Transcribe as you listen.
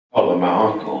call him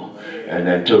my uncle. And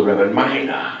then to Reverend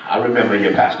Minor. I remember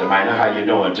you, Pastor Minor. How you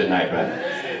doing tonight, brother?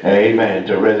 Amen.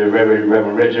 To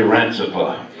Reverend Reggie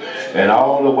Rancifer. And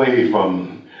all the way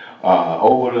from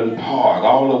Overland Park,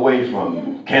 all the way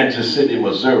from Kansas City,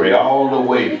 Missouri, all the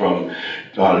way from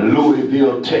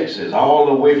Louisville, Texas, all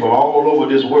the way from all over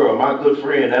this world. My good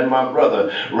friend and my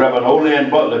brother, Reverend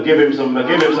Olan Butler. Give him some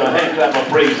hand clap of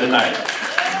praise tonight.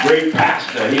 Great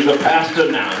pastor. He's a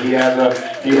pastor now. He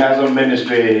has a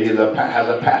ministry. He has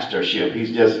a pastorship.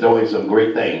 He's just doing some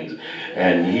great things.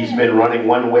 And he's been running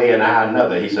one way and I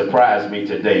another. He surprised me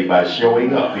today by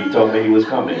showing up. He told me he was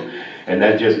coming. And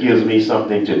that just gives me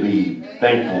something to be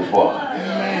thankful for.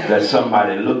 That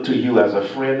somebody looked to you as a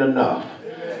friend enough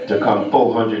to come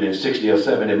 460 or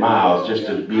 70 miles just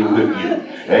to be with you.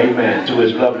 Amen. To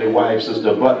his lovely wife,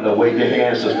 Sister Butler. Wave your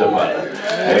hand, Sister Butler.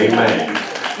 Amen.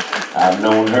 I've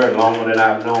known her longer than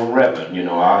I've known Reverend. You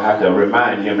know, I'll have to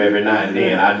remind him every now and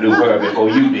then I knew her before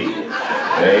you did.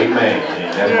 Amen.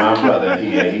 And that's my brother.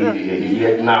 He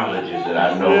acknowledges that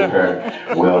I know her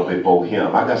well before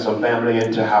him. I got some family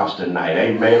into the house tonight.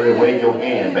 Hey, Mary, wave your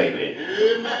hand, baby.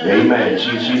 Amen.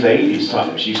 She's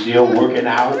 80-something. She's still working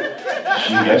out.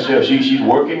 She's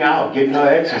working out, getting her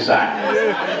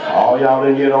exercise. All y'all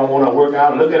in here don't want to work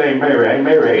out. Look at Aunt Mary. Aunt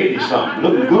Mary 80-something.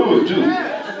 Looking good, too.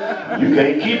 You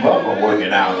can't keep up on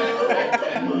working out.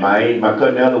 My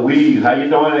cousin Eloise, how you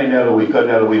doing, Aunt Eloise?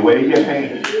 Cousin Eloise, wave your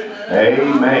hand.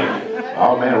 Amen.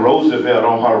 Oh man, Roosevelt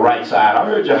on her right side. I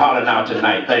heard you hollering out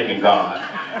tonight, thanking God.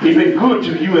 He's been good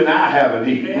to you and I, haven't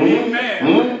he?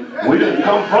 We didn't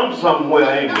come from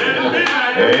somewhere, ain't we?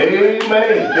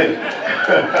 Amen.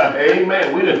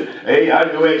 Amen. We didn't. Hey,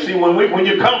 see, when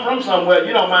you come from somewhere,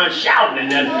 you don't mind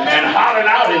shouting and hollering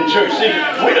out in church. See,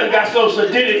 we done got so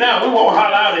sedated now. We won't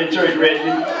holler out in church, Reggie.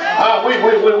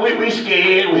 We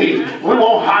scared. We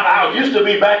won't holler out. Used to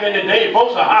be back in the day,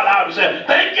 folks would holler out and say,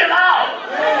 "Thank you, Lord."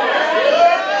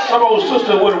 Some old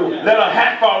sister would have let her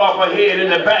hat fall off her head in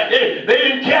the back. They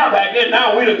didn't care back then.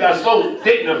 Now we done got so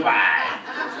dignified.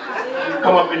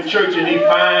 Come up in church in these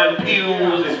fine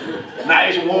pews and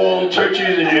nice warm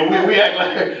churches, and we act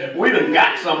like we done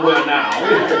got somewhere now.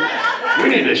 We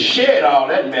need to shed all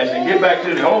that mess and get back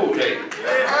to the old days.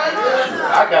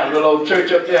 I got a little old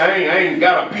church up there. I ain't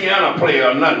got a piano player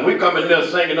or nothing. We come in there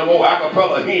singing them old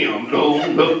acapella hymns. We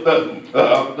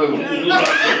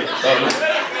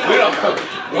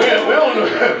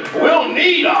don't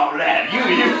need all that.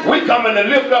 We coming to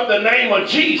lift up the name of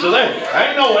Jesus.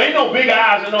 Ain't no big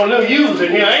eyes and no little U's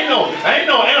in here. Ain't no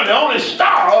the only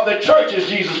star of the church is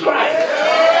Jesus Christ.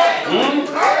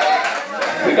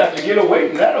 We got to get away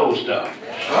from that old stuff.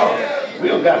 We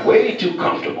done got way too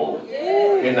comfortable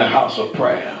in the house of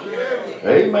prayer.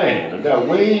 Amen. We got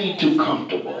way too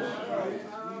comfortable.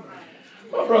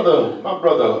 My brother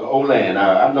Olan,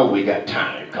 I know we got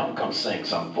time. Come sing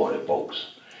something for the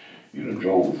folks. You done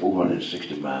drove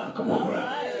 460 miles. Come on,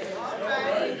 brother.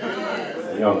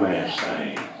 The young man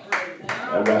sang.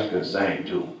 That rascal sang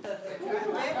too.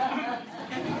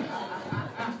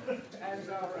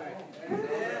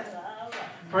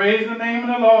 Praise the name of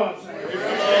the Lord.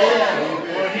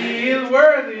 For he is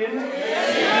worthy, isn't he?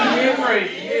 He is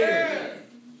praised.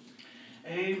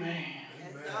 Amen.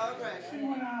 See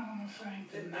what I want to sing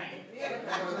tonight.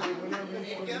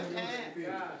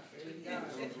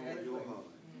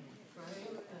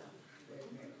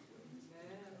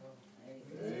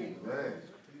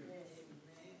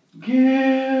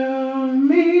 Give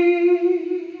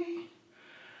me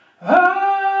a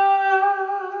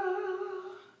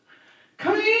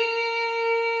clean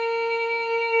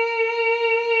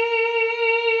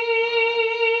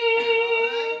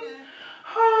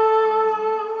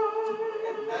heart,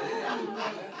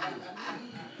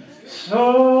 so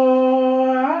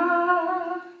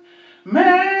I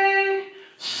may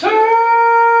serve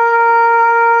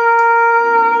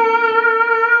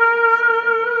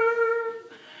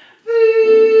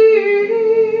thee.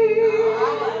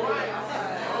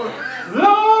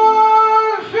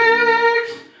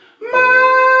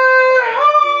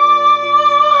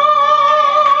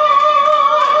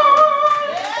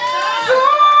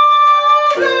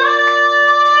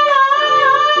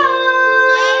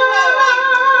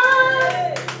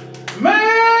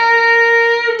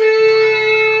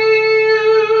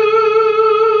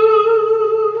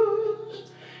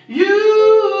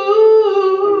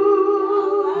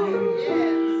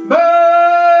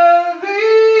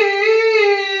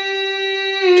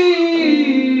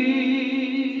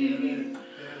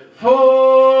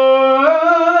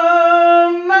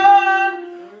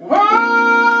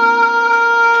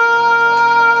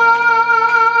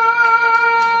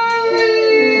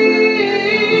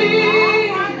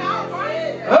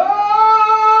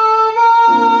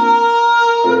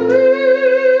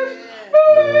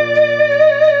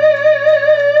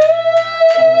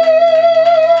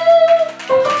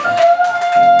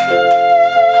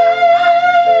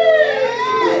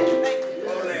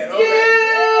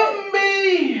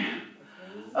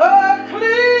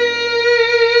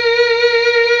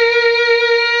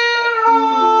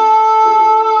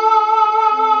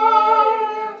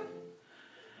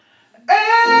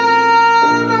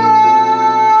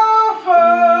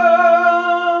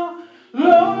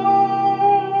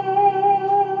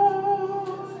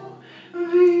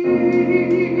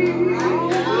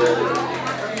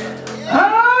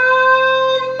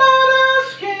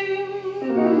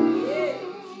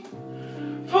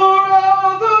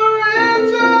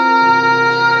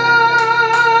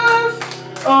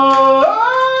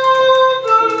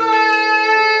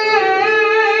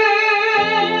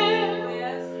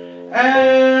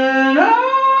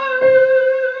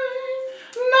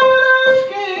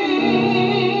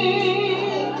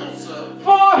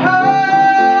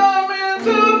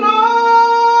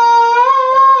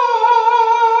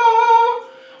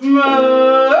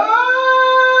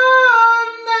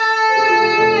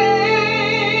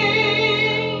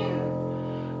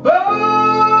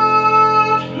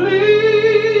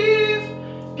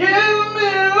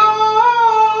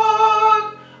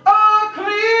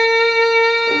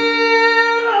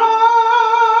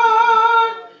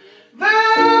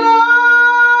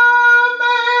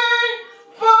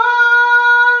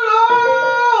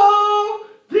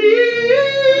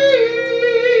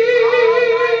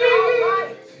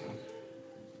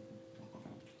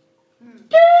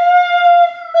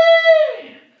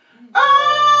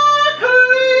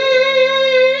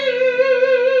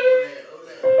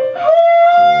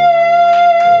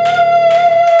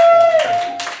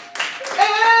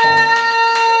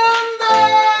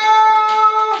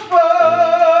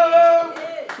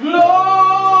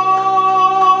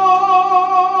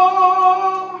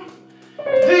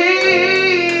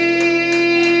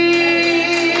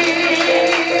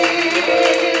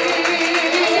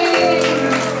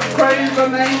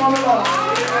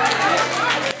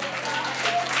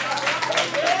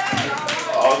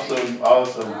 Awesome,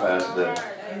 awesome, Pastor.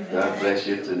 God bless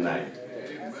you tonight.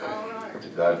 To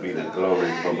God be the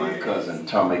glory for my cousin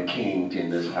Tommy King in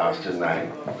this house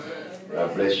tonight.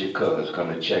 God bless you, cuz,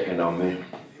 coming checking on me.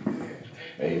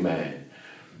 Amen.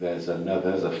 There's a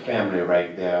family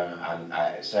right there.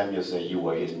 Samuel said you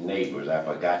were his neighbors. I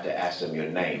forgot to ask them your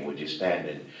name. Would you stand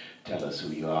and tell us who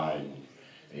you are? And,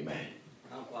 amen.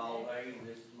 I'm Paul Hayes.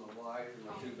 This is my wife and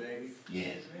my two babies.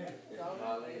 Yes. This is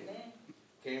Holly,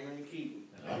 Cameron, and Keaton.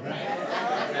 All right.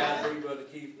 I'm proud to be Brother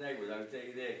Keith's neighbors. I can tell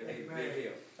you that because he's a big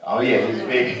help. Oh yeah, he's a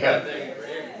big help. Thank you for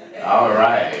everything. All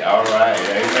right, all right.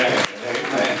 Amen.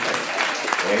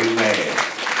 Amen.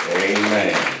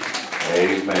 Amen.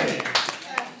 Amen.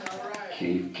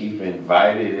 Keep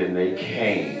invited and they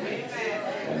came.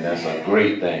 And that's a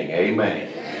great thing. Amen.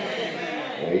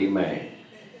 Amen.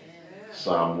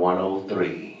 Psalm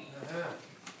 103.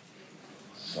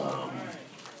 Psalm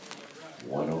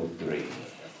 103.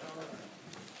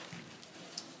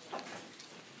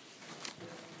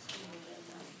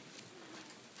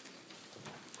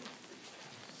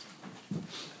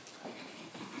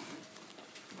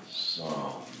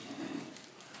 Psalm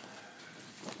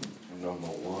number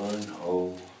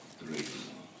 103.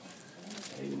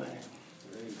 Amen.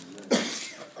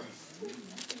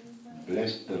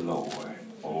 Bless the Lord,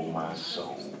 O my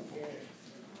soul,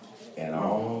 and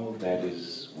all that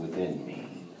is within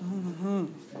me.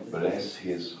 Bless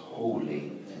his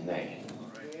holy name.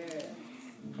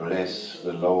 Bless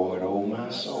the Lord, O my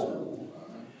soul,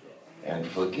 and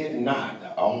forget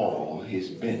not all his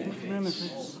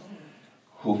benefits,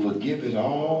 who forgiveth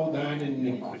all thine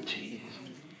iniquities,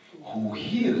 who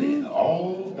healeth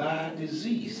all thy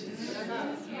diseases,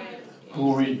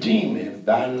 who redeemeth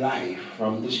thy life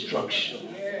from destruction,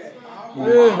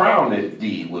 who crowneth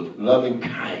thee with loving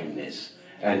kindness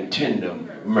and tender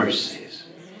mercies,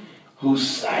 who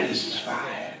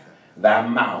satisfieth thy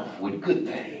mouth with good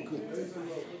things,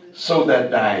 so that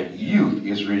thy youth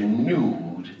is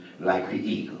renewed like the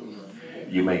eagles.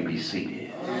 You may be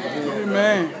seated.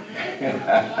 Amen.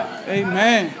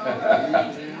 Amen.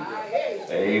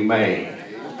 Amen.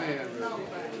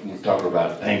 We talk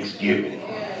about Thanksgiving.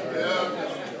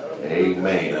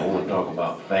 Amen. I want to talk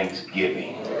about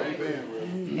Thanksgiving.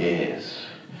 Yes.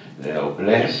 Now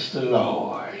bless the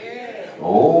Lord,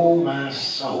 O my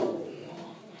soul,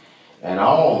 and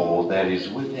all that is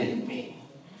within me.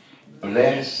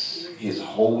 Bless his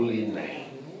holy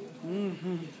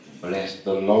name. Bless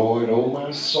the Lord, O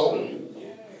my soul,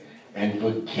 and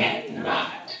forget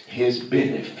not his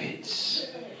benefits,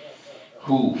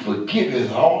 who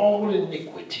forgiveth all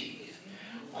iniquities,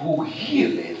 who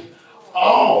healeth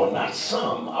all, not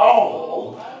some,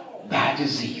 all thy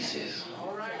diseases,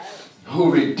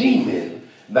 who redeemeth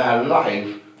thy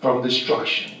life from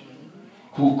destruction,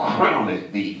 who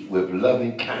crowneth thee with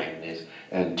loving kindness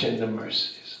and tender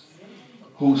mercies,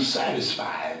 who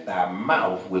satisfieth thy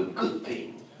mouth with good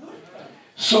things,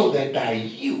 so that thy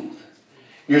youth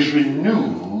is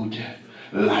renewed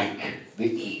like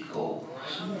the eagles.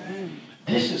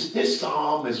 This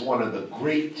psalm is one of the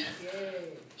great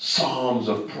psalms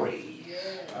of praise.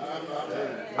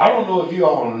 I don't know if you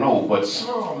all know, but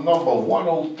Psalm number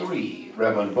 103,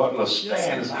 Reverend Butler,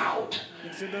 stands out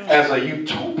as a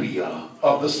utopia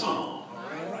of the psalm.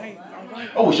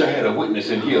 I wish I had a witness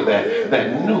in here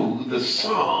that knew the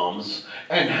psalms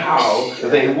and how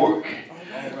they work.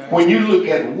 When you look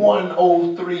at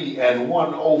 103 and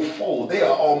 104, they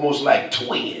are almost like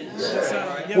twins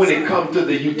when it comes to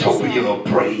the utopia of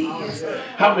praise.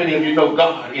 How many of you know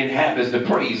God inhabits the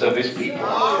praise of his people?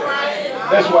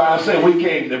 That's why I said we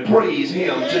came to praise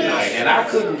him tonight. And I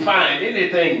couldn't find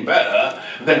anything better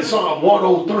than Psalm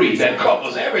 103 that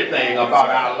covers everything about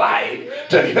our life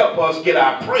to help us get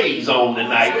our praise on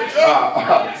tonight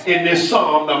in this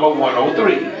Psalm number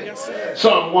 103.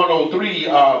 Psalm 103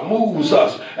 moves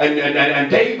us,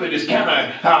 and David is kind of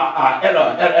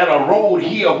at a road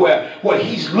here where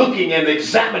he's looking and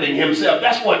examining himself.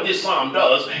 That's what this psalm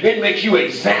does. It makes you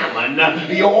examine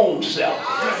your own self.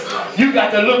 You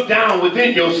got to look down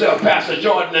within yourself, Pastor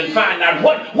Jordan, and find out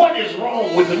what is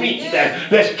wrong with me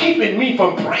that's keeping me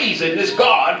from praising this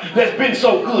God that's been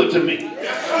so good to me.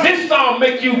 This psalm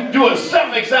makes you do a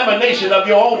self-examination of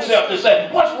your own self to say,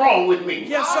 what's wrong with me?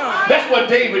 Yes, sir. That's what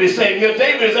David is saying here.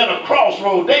 David is at a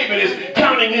crossroad. David is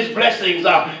counting his blessings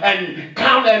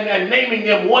and naming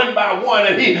them one by one.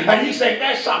 And he's saying,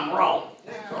 there's something wrong.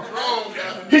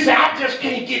 He said, I just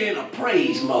can't get in a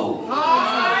praise mode.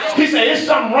 He said, there's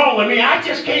something wrong with me. I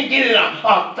just can't get in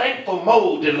a thankful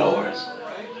mode, Dolores.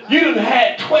 You done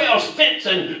had 12 stents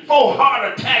and 4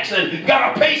 heart attacks and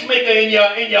got a pacemaker in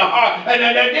your heart. And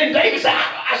then David said,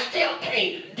 I still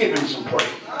can't give him some praise.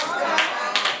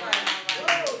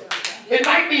 It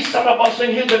might be some of us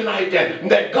in here tonight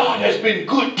that God has been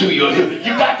good to you.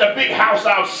 You got the big house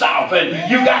out south, and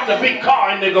you got the big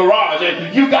car in the garage,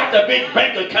 and you got the big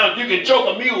bank account you can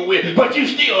choke a mule with, but you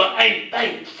still ain't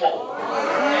thankful.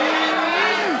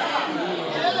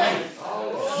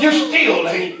 You still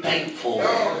ain't thankful.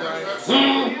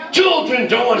 Children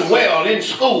doing well in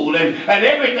school, and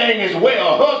everything is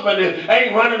well. Husband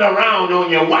ain't running around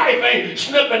on you. Wife ain't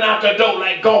slipping out the door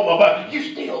like Gomer, but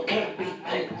you still can't be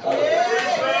thankful.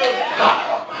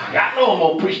 I know I'm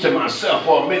going to preach to myself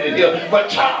for a minute here, but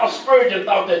Charles Spurgeon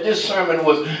thought that this sermon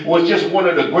was just one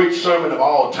of the great sermons of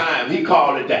all time. He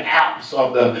called it the Alps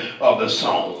of the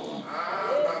song,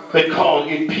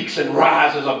 because it peaks and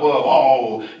rises above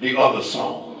all the other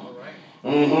songs.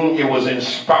 It was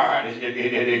inspired.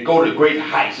 It go to great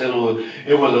heights. It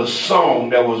was a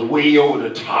song that was way over the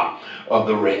top of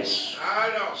the rest.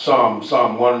 Psalm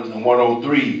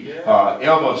 103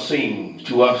 ever seems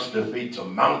to us to be the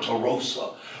Mount Rosa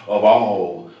of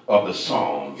all of the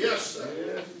Psalms. Yes, sir.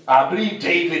 I believe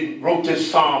David wrote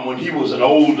this psalm when he was an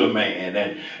older man,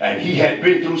 and he had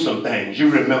been through some things. You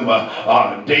remember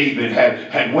David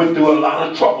had went through a lot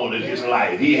of trouble in his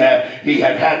life. He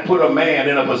had put a man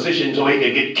in a position so he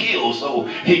could get killed so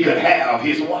he could have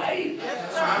his wife.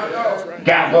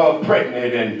 Got her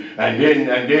pregnant and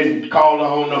then called her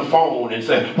on the phone and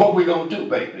said, "What we gonna do,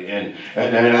 baby?" And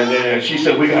she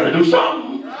said, "We gotta do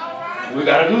something. We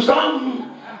gotta do something."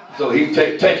 So he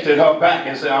texted her back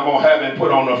and said, "I'm going to have him put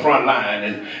on the front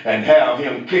line and have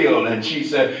him killed." And she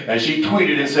said, and she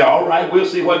tweeted and said, "All right, we'll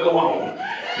see what go on."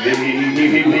 He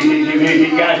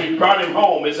brought him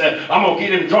home and said, "I'm going to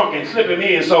get him drunk and slip him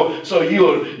in so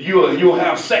you'll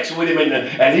have sex with him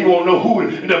and he won't know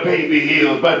who the baby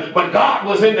is." But God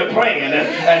was in the plan,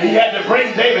 and he had to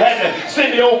bring David, had to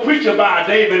send the old preacher by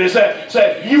David and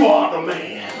said, "You are the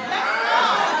man."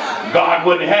 God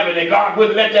wouldn't have it, and God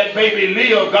wouldn't let that baby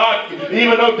live. God,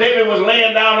 even though David was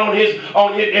laying down on his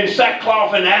in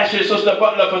sackcloth and ashes, Sister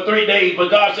Butler, for 3 days, but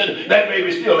God said that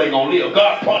baby still ain't gonna live.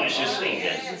 God punishes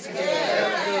sin.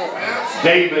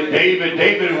 David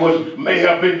may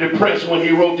have been depressed when he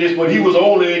wrote this, but he was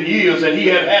older in years, and he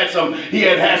had some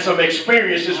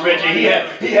experiences, Reggie.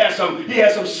 He had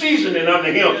some seasoning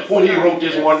under him when he wrote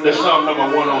this the Psalm number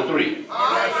 103.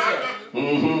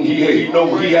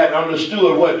 He had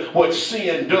understood what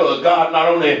sin does. God not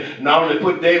only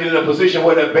put David in a position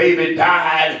where the baby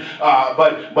died,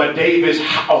 but David's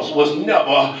house was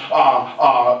never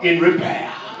in repair.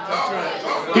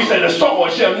 He said, "The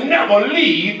sword shall never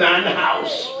leave thine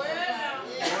house."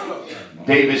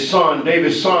 David's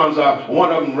sons,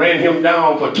 one of them ran him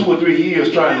down for 2 or 3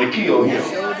 years trying to kill him,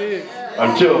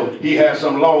 until he had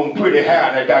some long pretty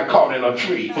hair that got caught in a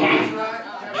tree.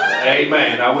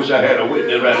 Amen. I wish I had a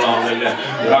witness right along there.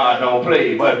 God don't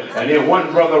play. And then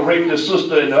one brother raped his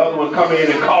sister, and the other one come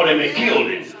in and caught him and killed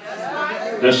him.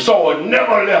 The sword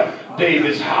never left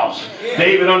David's house.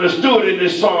 David understood in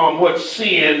this psalm what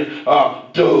sin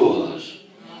does,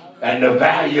 and the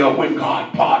value of when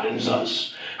God pardons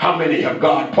us. How many have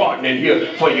God pardoned in here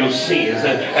for your sins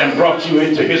and brought you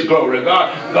into his glory?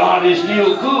 God is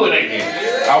still good, ain't he?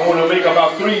 I want to make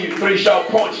about three short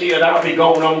points here, and I'll be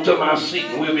going on to my seat.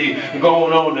 We'll be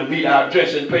going on to meet our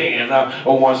dressing pan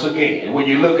once again. When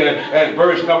you look at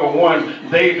verse number 1,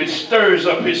 David stirs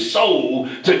up his soul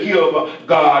to give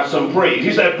God some praise.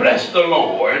 He said, "Bless the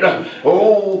Lord,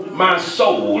 oh my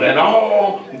soul, and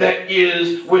all that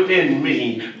is within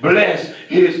me. Bless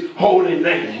his holy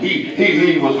name."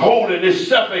 He was holding this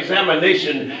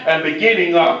self-examination and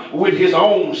beginning with his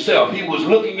own self. He was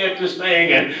looking at this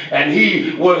thing, and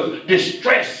he was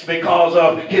distressed because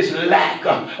of his lack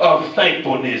of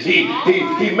thankfulness. He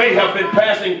may have been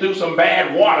passing through some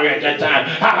bad water at that time.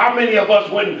 How many of us,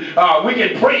 when we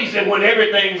can praise him when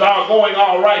everything's going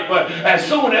all right, but as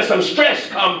soon as some stress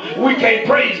comes, we can't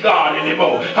praise God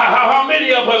anymore? How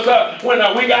many of us, when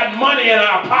we got money in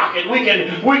our pocket, we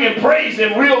can praise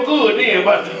him real good then,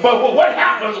 but what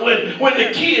happens when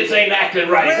the kids ain't acting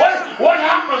right? What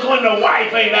happens when the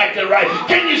wife ain't acting right?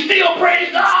 Can you still praise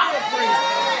God?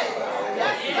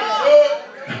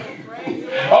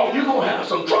 Oh, you're going to have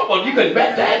some trouble. You can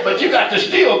bet that, but you got to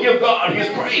still give God his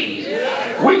praise.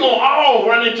 We're going to all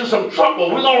run into some trouble.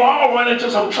 We're going to all run into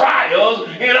some trials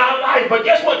in our life, but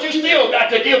guess what? You still got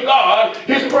to give God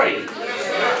his praise.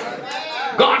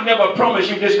 God never promised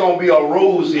you this going to be a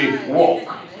rosy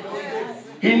walk.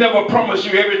 He never promised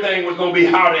you everything was going to be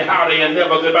howdy, howdy, and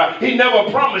never goodbye. He never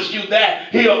promised you that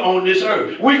here on this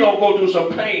earth. We're going to go through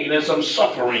some pain and some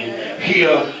suffering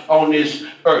here on this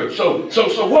earth. So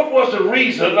what was the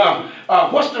reason?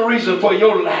 What's the reason for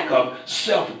your lack of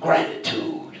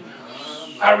self-gratitude?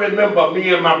 I remember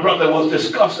me and my brother was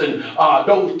discussing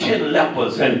those 10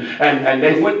 lepers, and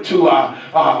they went to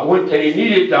when they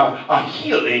needed a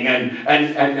healing, and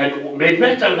they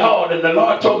met the Lord, and the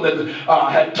Lord told them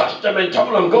had touched them and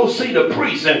told them go see the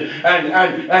priest,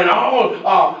 and all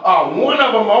one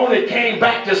of them only came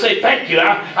back to say thank you.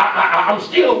 I'm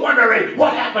still wondering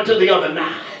what happened to the other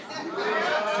 9.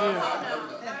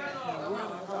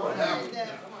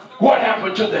 What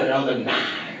happened to that other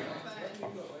 9?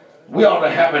 We ought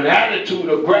to have an attitude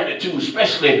of gratitude,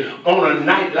 especially on a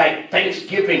night like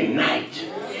Thanksgiving night.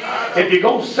 If you're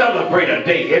going to celebrate a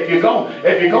day, if you're going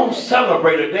to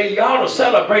celebrate a day, you ought to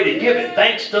celebrate it giving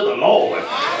thanks to the Lord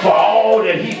for all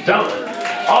that he's done.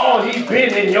 All he's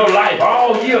been in your life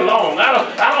all year long.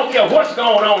 I don't care what's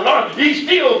going on, Lord. He's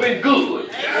still been good.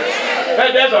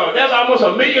 There's almost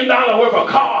 $1 million worth of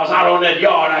cars out on that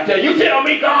yard. I tell you, tell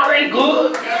me God ain't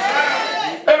good.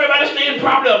 Everybody staying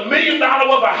probably $1 million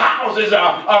worth of houses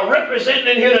are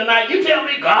represented here tonight. You tell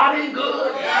me God ain't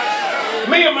good?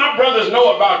 Me and my brothers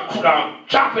know about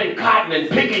chopping cotton and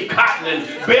picking cotton and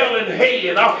baling hay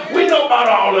and all. We know about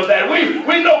all of that.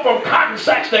 We know from cotton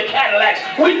sacks to Cadillacs.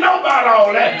 We know about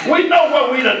all that. We know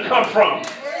where we done come from.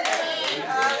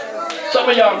 Some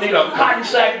of y'all need a cotton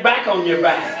sack back on your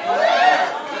back.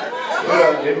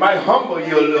 It might humble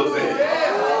you a little bit.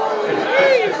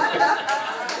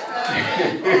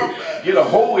 Get a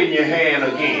hoe in your hand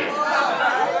again.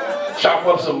 Chop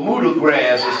up some moodle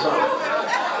grass or something.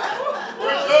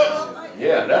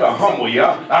 Yeah, that'll humble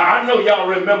y'all. I know y'all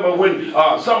remember when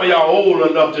some of y'all old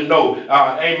enough to know,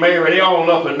 ain't married, they old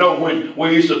enough to know when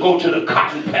we used to go to the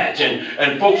cotton patch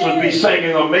and folks would be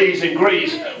singing Amazing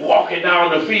Grace, walking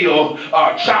down the field,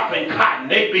 chopping cotton.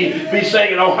 They'd be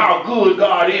singing, oh, how good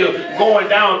God is, going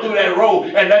down through that road,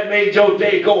 and that made your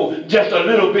day go just a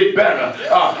little bit better.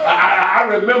 I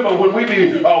remember when we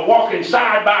be walking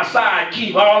side by side,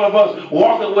 Keith, all of us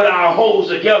walking with our hoes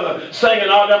together, singing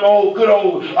all them old, good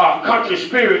old country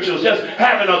spirituals, just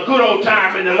having a good old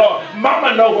time in the Lord.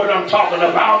 Mama know what I'm talking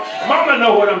about. Mama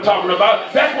know what I'm talking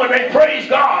about. That's when they praised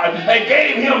God and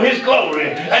gave him his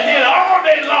glory. And then all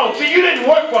day long, see, you didn't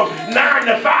work from 9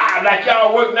 to 5 like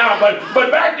y'all work now, but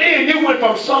back then you went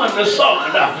from sun to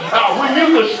sun. When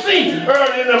you could see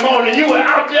early in the morning, you were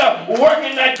out there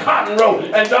working that cotton row.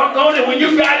 And doggone it, when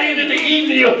you got into the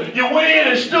evening, you went in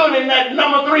and stood in that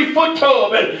number 3 foot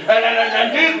tub and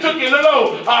then took your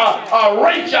little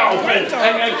wrench off and you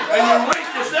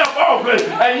rinsed yourself off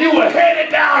and you were headed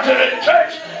down to the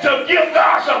church to give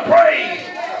God some praise.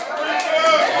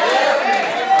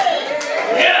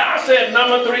 Yeah, I said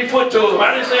number 3 foot tub.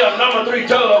 I didn't say a number 3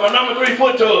 tub, a number 3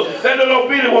 foot tub. That little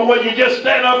bitty one where you just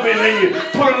stand up in and you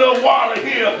put a little water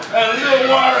here and a little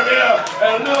water there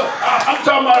and a little. I'm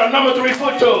talking about a number 3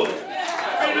 foot tub.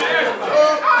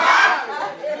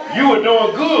 You were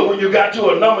doing good when you got to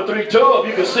a number 3 tub.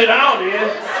 You could sit down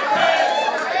in.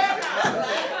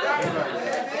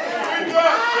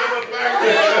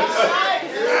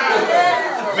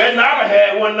 Man, I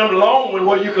had one of them long ones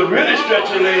where you could really stretch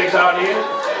your legs out in.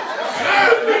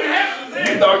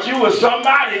 You thought you was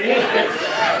somebody.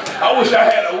 I wish I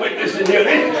had a witness in here.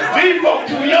 These folk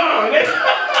too young.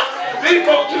 These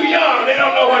folk too young. They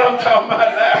don't know what I'm talking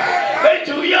about now. They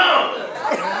too young.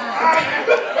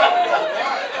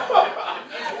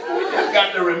 We just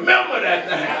got to remember that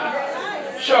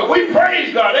thing. Sure, we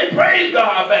praise God. They praised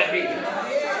God back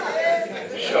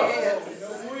then. Sure.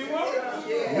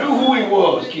 Knew who he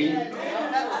was, Keith.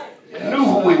 Knew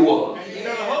who he was.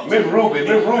 Miss Ruby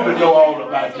know all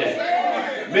about that.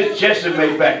 Miss Jessie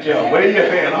May back there, wave your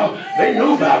hand. Oh, they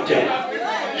knew about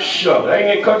that. Sure,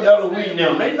 they ain't cutting out the weed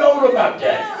now. They know about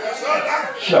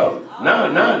that. Sure.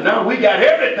 Now we got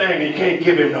everything and can't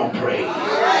give him no praise.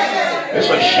 It's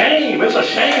a shame. It's a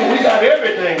shame we got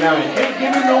everything now and can't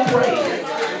give him no praise.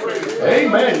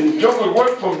 Amen. Jokers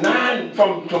work from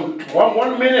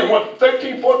 1 minute,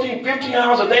 13, 14, 15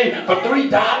 hours a day for $3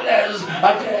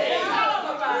 a day.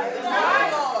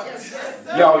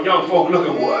 Y'all young folk look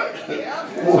at what?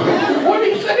 What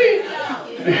did he say?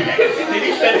 Did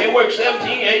he say they work 17,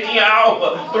 18 hours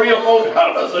for $3 or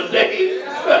 $4 a day?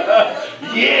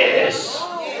 Yes.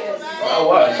 Oh,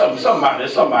 what? Somebody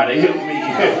help me.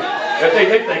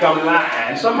 They think I'm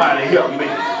lying. Somebody help me.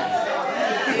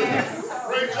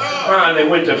 Finally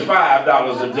went to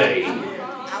 $5 a day.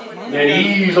 Then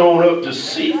ease on up to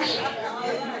 $6.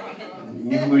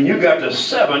 When you got to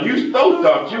 7, you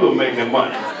thought you were making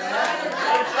money.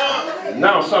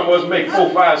 Now some of us make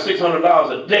 $400, $500,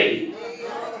 $600 a day.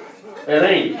 And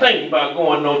ain't thinking about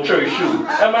going no church shoot.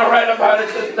 Am I right about it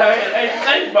this day? Ain't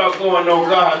thinking about going no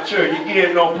God's church. You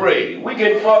getting no praise. We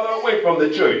getting farther away from the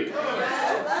church.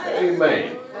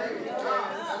 Amen.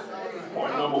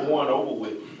 Point number 1 over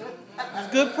with.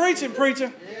 It's good preaching,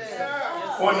 preacher.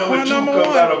 Point number 2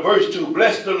 comes out of verse 2.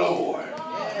 Bless the Lord,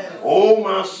 O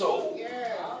my soul,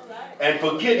 and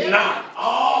forget not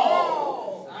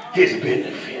all his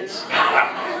benefits.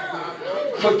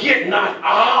 Forget not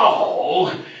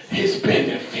all his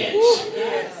benefits.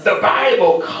 The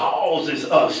Bible causes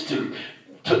us to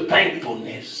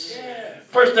thankfulness.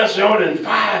 1 Thessalonians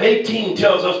 5:18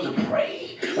 tells us to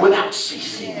pray without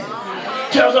ceasing.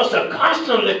 Tells us to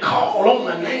constantly call on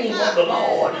the name of the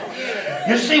Lord.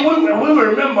 You see, we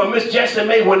remember Miss Jessie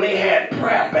May when they had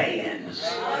prayer bands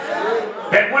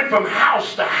that went from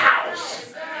house to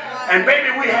house. And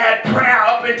baby, we had prayer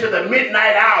up into the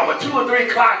midnight hour, 2 or 3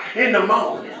 o'clock in the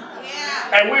morning.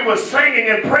 And we were singing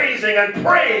and praising and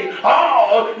praying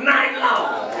all night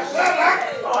long.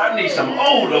 Oh, I need some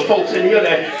older folks in here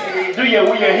that, will your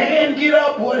hand get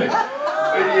up?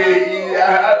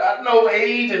 I know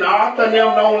age and Arthur and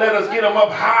them don't let us get them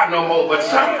up high no more, but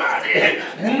somebody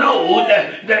know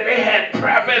that they had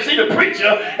prayer bands. See, the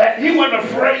preacher, he wasn't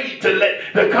afraid to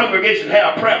let the congregation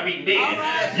have a prayer meeting then.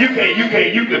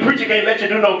 The preacher can't let you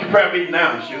do no prayer meeting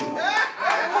now, shoot.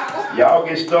 Y'all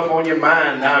get stuff on your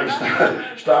mind now. You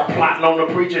start plotting on the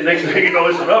preacher. Next thing you know,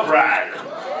 it's an uprising.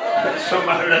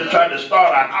 Somebody that tried to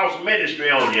start a house ministry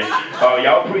on you. Oh,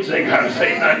 y'all preachers ain't got to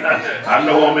say nothing. I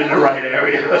know I'm in the right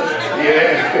area.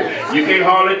 Yeah, you can't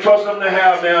hardly trust them to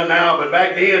have them now. But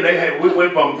back then, we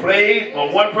went from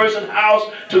one person's house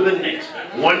to the next.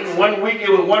 One week it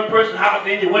was one person's house,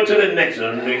 then you went to the next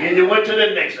one, and again you went to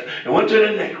the next one, and went to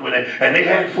the next one, and they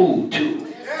had food too.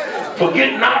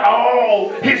 Forget not all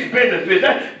his benefits.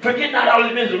 Forget not all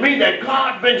his benefits. Mean that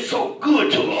God's been so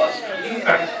good to us.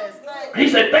 He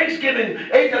said Thanksgiving,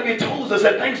 A.W. told us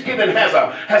that Thanksgiving has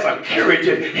a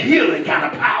curative, healing kind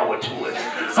of power to it.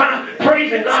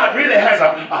 Praising God really has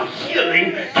a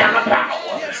healing kind of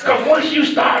power. Because once you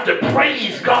start to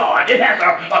praise God, it has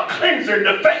a cleansing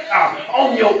effect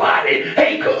on your body.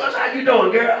 Hey, cuz, how you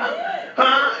doing, girl?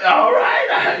 All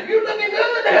right, you looking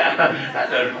good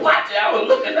there. Watch, I was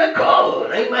looking that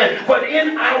good. Amen. But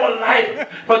in our life,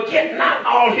 forget not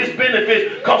all his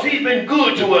benefits, because he's been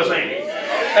good to us, ain't he?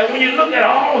 And when you look at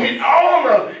all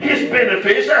of his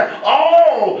benefits,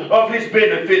 all of his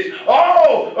benefits,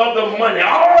 all of the money,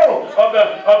 all of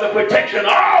the protection,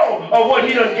 all of what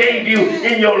he done gave you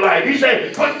in your life. He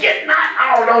said, forget not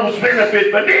all those benefits,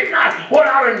 but forget not what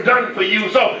I done done for you.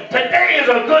 So today is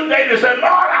a good day to say,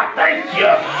 Lord, I thank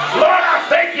you. Lord, I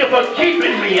thank you for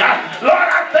keeping me. Lord,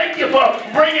 I thank you for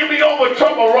bringing me over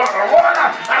trouble water. Lord,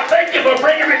 I thank you for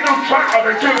bringing me through trials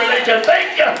and tribulations.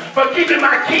 Thank you for keeping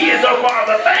my kids, oh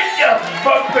Father. Thank you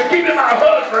for keeping my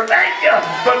husband. Thank you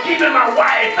for keeping my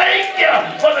wife. Thank you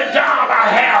for the job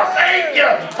I have. Thank you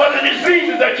for the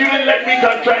diseases that you didn't let me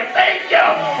contract. Thank you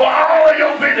for all of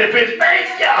your benefits.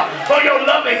 Thank you for your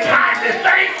loving kindness.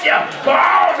 Thank you for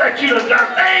all that you have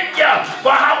done. Thank you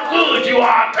for how good you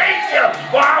are. Thank you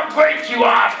for how great you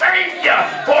are. Thank you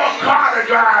for a car to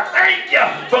drive. Thank you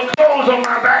for clothes on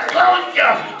my back. Thank you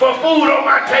for food on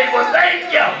my table. Thank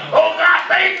you. Oh God,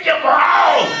 thank you for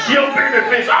all your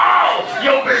benefits. All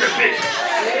your benefits.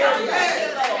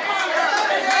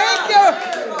 Thank you.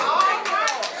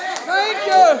 Thank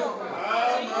you.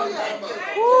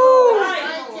 Woo.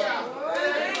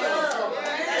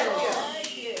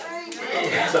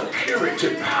 It has a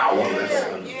curative power.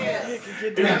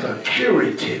 It has a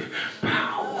curative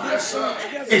power.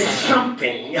 It's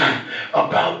something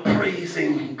about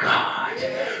praising God.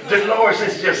 Dolores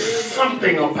is just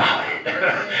something about it.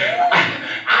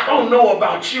 I don't know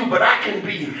about you, but I can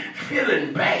be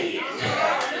feeling bad.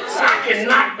 I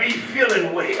cannot be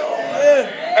feeling well.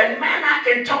 And man, I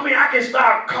can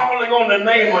start calling on the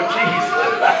name of Jesus.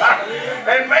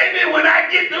 And maybe when I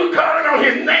get through calling on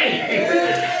his name,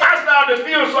 I start to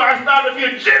feel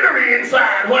jittery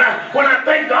inside when I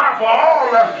thank God for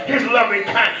all of his loving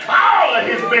kindness, all of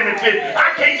his benefits.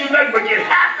 I can't do nothing but get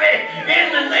happy in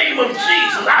the name of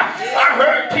Jesus. I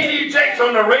heard T.D. Jakes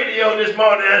on the radio this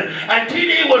morning, and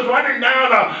T.D. was running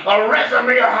down a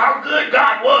resume of how good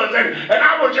God was, and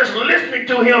I was just listening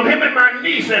to him and my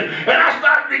niece, and I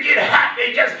started to get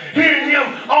happy just hearing him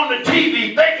on the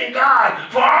TV, thanking God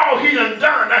for all he done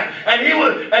done.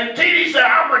 And T.D. said,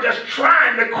 I was just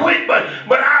trying to quit, but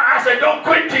I said, don't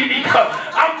quit, T.D., because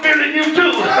I'm feeling you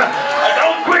too.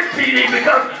 Don't quit, T.D.,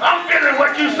 because I'm feeling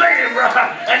what you're saying, bro.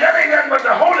 And that ain't nothing but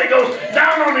the Holy Ghost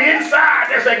down on the inside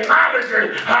that's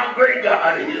acknowledging how great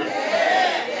God is.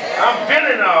 I'm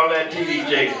feeling all that, T.D.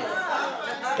 Jakes.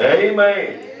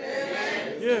 Amen.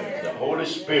 The Holy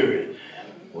Spirit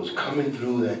was coming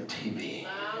through that TV.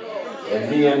 And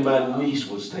me and my niece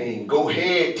was saying, go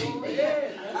ahead,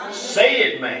 TV. Say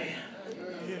it, man.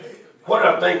 What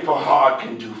a thankful heart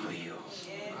can do for you.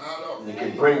 It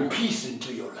can bring peace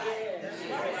into your life.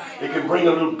 It can bring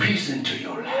a little peace into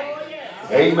your life.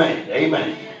 Amen.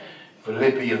 Amen.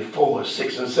 Philippians 4,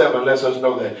 6, and 7 lets us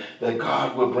know that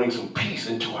God will bring some peace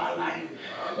into our life.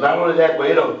 Not only that, but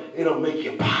it'll make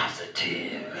you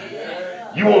positive.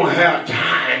 You won't have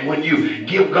time when you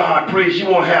give God praise. You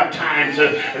won't have time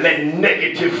to let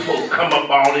negative folk come up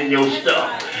all in your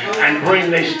stuff and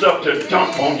bring their stuff to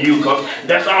dump on you, because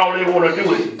that's all they want to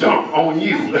do is dump on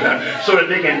you so that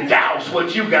they can douse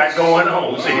what you got going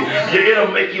on. See,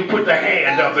 it'll make you put the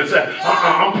hand up and say,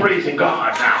 I'm praising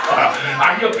God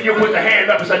now. You put the hand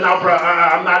up and say, no, bro,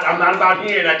 I'm not about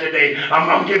hearing that today.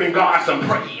 I'm giving God some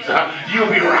praise. You'll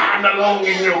be riding along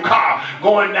in your car,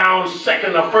 going down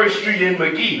 2nd or 1st Street in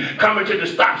McGee, coming to the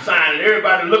stop sign, and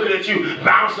everybody looking at you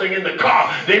bouncing in the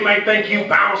car. They might think you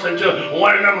bouncing to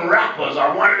one of them rappers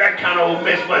or one of that kind of old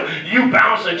mess, but you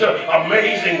bouncing to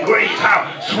Amazing Grace.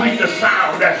 How sweet the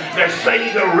sound that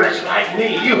saved a wretch like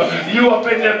me. You up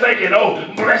in there thinking, oh,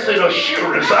 blessed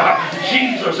assurance,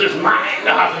 Jesus is mine.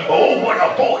 Oh, what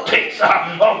a foretaste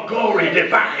of glory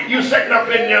divine. You sitting up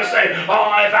in there saying,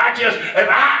 oh, if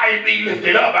I be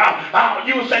lifted up,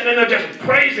 you sitting in there just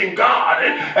praising God,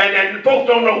 and folks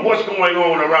don't know what's going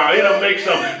on around. It'll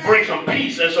bring some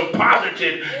peace and some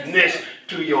positiveness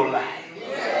to your life.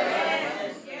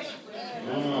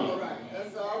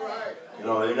 You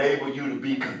know, enable you to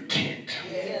be content.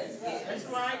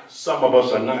 Some of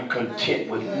us are not content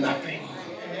with nothing.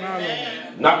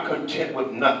 Not content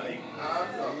with nothing.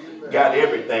 Got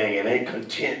everything and ain't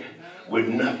content with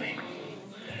nothing.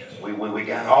 We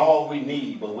got all we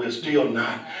need, but we're still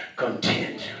not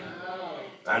content.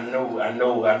 I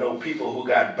know people who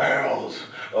got barrels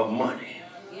of money.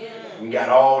 We got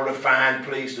all the fine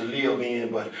place to live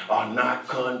in, but are not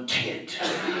content.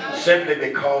 Simply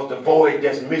because the void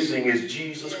that's missing is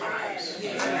Jesus Christ.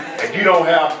 If you don't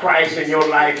have Christ in your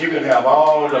life, you can have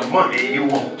all the money you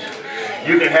want.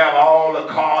 You can have all the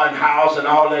car and house and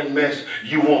all that mess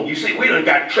you want. You see, we done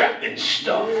got trapped in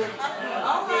stuff.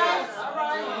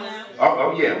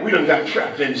 Oh yeah, we done got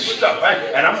trapped in stuff.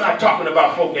 And I'm not talking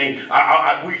about folk named,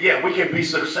 we can be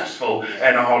successful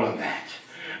and all of that.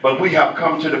 But we have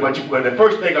come to the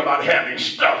first thing about having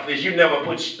stuff is you never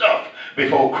put stuff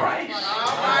before Christ.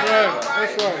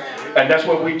 That's right. And that's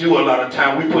what we do a lot of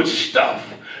time. We put stuff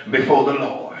before the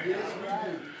Lord.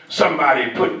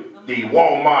 Somebody put the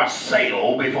Walmart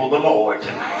sale before the Lord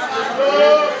tonight.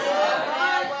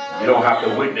 You don't have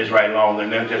to witness right long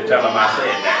and then just tell them I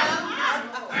said that.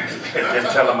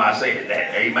 Just tell them I said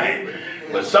that. Amen.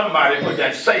 But somebody put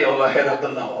that sale ahead of the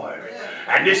Lord.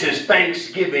 And this is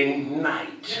Thanksgiving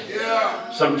night.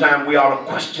 Sometimes we ought to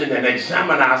question and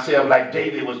examine ourselves like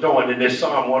David was doing in this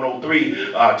Psalm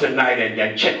 103 tonight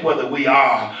and check whether we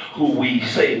are who we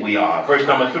say we are. Verse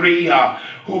number 3,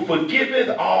 who forgiveth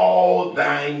all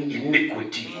thine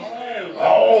iniquities.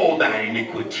 All thine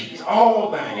iniquities,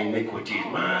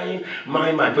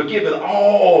 mine. Forgiveth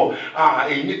all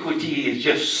iniquity is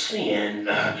just sin.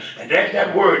 And that's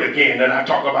that word again that I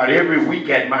talk about every week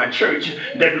at my church,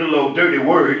 that little old dirty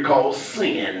word called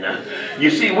sin.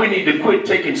 You see, we need to quit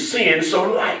taking sin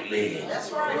so lightly.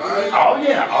 That's right. Oh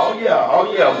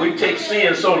yeah. We take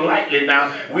sin so lightly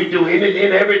now. We do anything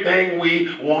and everything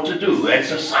we want to do. And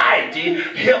society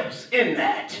helps in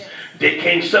that. They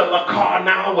can't sell a car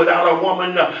now without a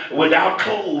woman without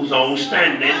clothes on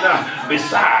standing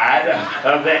beside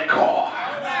that car.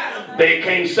 They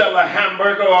can't sell a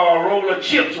hamburger or a roll of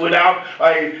chips without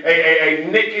a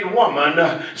naked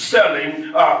woman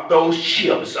selling those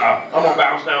chips. I'm going to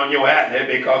bounce down your attic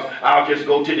because I'll just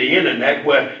go to the internet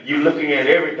where you're looking at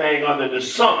everything under the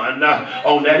sun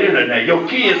on that internet. Your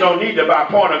kids don't need to buy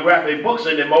pornographic books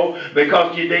anymore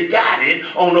because they got it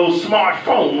on those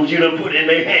smartphones you done put in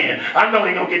their hand. I know you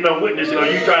ain't going to get no witness because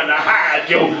you're trying to hide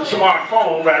your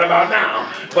smartphone right about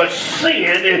now. But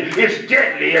sin is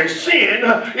deadly and sin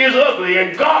is ugly,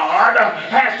 and God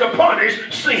has to punish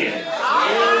sin.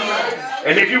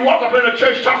 And if you walk up in a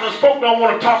church talking, folk don't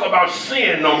want to talk about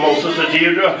sin no more, Sister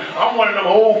Deirdre. I'm one of them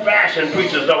old-fashioned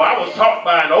preachers, though. I was taught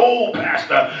by an old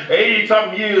pastor,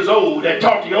 80-something years old, that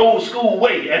taught the old school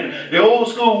way. And the old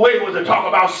school way was to talk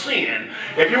about sin.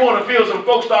 If you want to feel some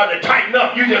folks start to tighten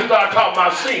up, you just start talking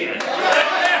about sin.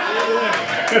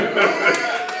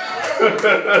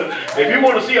 If you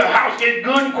want to see a house get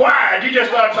good and quiet, you just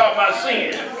start talking about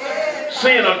sin.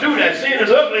 Sin will do that. Sin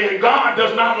is ugly, and God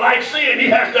does not like sin. He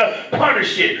has to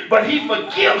punish it. But he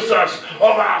forgives us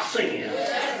of our sins.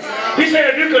 He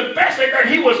said if you confess it, that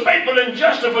he was faithful and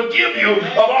just to forgive you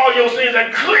of all your sins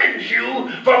and cleanse you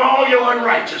from all your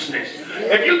unrighteousness.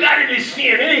 If you got any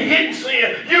sin, any hidden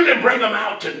sin, you can bring them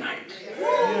out tonight.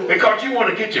 Because you want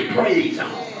to get your praise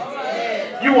on.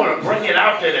 You want to bring it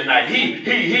out there tonight.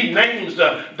 He names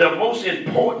the most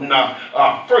important,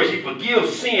 first he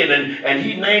forgives sin, and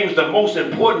he names the most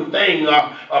important thing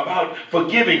about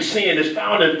forgiving sin is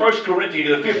found in 1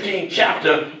 Corinthians, the 15th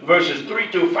chapter, verses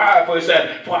 3 through 5, where it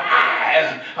said, for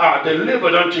I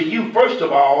delivered unto you first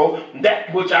of all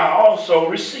that which I also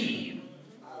received.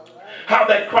 How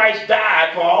that Christ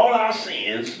died for all our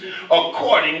sins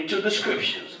according to the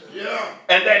scriptures. Yeah.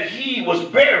 And that he was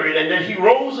buried and that he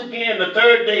rose again the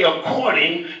third day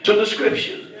according to the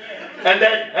scriptures. And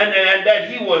that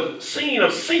he was seen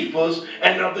of Cephas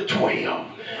and of the 12.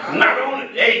 Not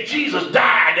only Jesus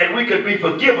died that we could be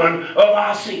forgiven of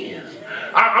our sins.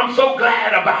 I'm so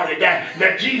glad about it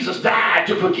that Jesus died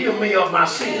to forgive me of my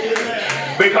sins.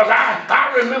 Because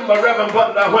I remember, Reverend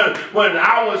Butler, when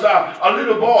I was a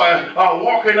little boy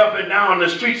walking up and down the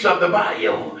streets of the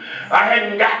bayou. I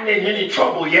hadn't gotten in any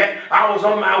trouble yet. I was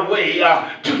on my way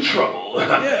to trouble.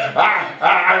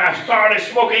 I started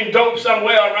smoking dope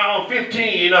somewhere around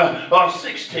 15 or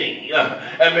 16.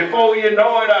 And before you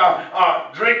know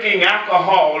it, drinking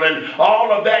alcohol and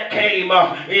all of that came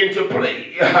into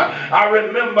play. I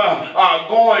remember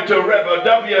going to Reverend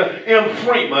W.M.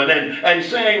 Freeman and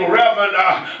saying, Reverend,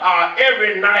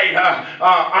 every night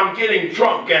I'm getting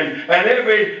drunk and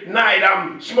every night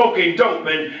I'm smoking dope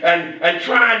and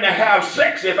trying to have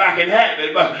sex if I can have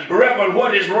it. But Reverend,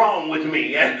 what is wrong with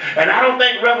me? And I don't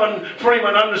think Reverend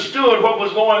Freeman understood what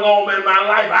was going on in my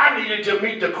life. I needed to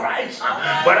meet the Christ,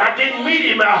 but I didn't meet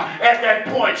him at that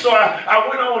point. So I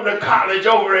went on to college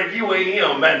over at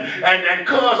UAM and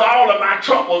cause all of my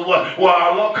troubles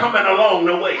were coming along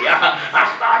the way.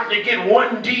 I started to get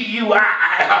one DUI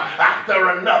after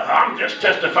another. I'm just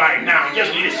testifying now.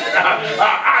 Just listen.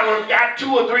 I got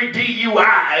 2 or 3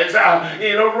 DUIs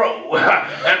in a row.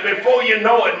 And before you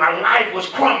know it, my life was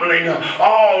crumbling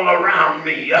all around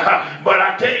me. But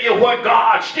I tell you what,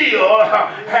 God still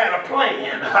had a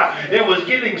plan. It was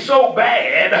getting so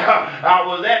bad. I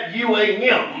was at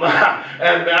UAM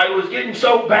and I was getting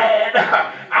so bad.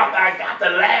 I got the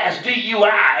last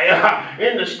DUI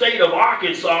in the state of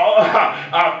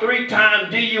Arkansas.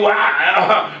 3-time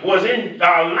DUI was in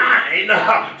line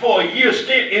for a year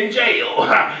stint in jail.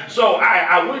 So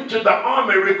I went to the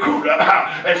Army recruiter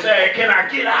and said, can I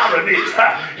get out of this?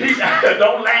 He said,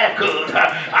 don't laugh, cuz.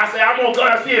 I said, I'm going to go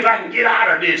and see if I can get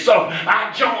out of this. So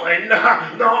I joined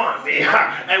the Army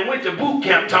and went to boot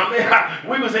camp, Tommy.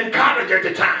 We was in college at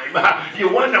the time.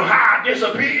 You wonder how I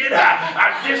disappeared?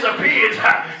 I disappeared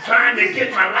trying to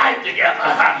get my life together.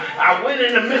 I went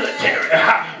in the military,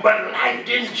 but life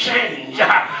didn't change.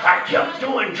 I kept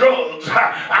doing drugs.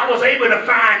 I was able to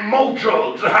find more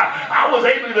drugs. I was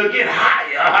able to get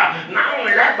higher. Not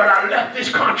only that, but I left this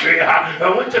country. I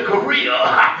went to Korea,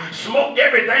 smoked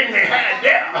everything they had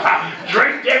there,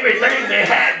 drank everything they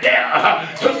had there,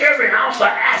 took every ounce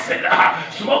of acid,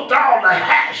 smoked all the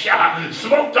hash,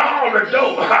 smoked all the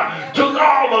dope, took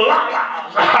all the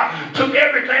lalas, took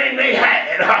everything they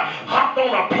had, hopped on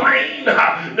a plane,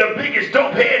 the biggest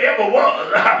dope head ever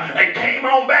was, and came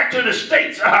on back to the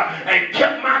States and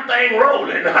kept my thing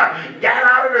rolling. Got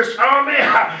out of this Army,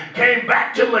 came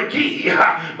back to McGee,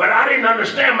 but I didn't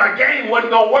understand my game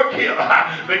wasn't going to work here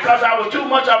because I was too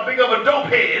much a big of a dope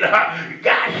head.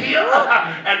 Got here,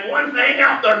 and one thing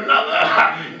after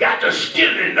another, got to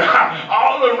stealing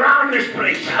all around this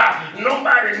place.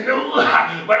 Nobody knew,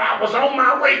 but I was on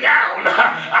my way down.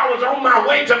 I was on my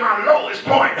way to my lowest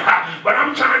point. But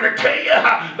I'm trying to tell you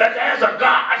that there's a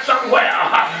God somewhere.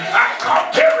 I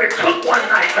caught Terry Cook one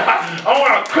night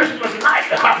on a Christmas night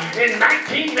in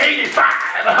 1985.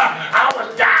 I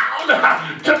was down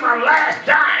to my last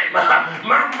dime.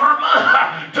 My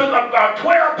mama took a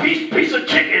 12-piece piece of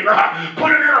chicken,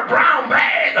 put it in a brown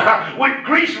bag with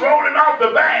grease rolling off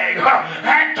the bag,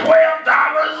 had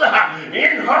 $12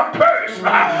 in her purse.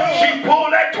 She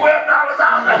pulled that $12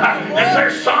 out and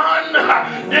said, son,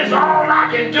 this is all I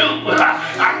can do.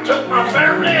 I took my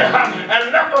family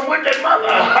and left them with their mother,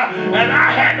 and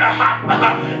I had to hop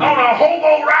on a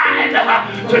hobo ride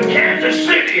to Kansas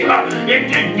City.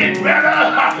 It didn't get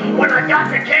better when I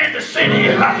got to Kansas City.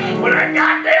 When I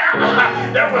got there,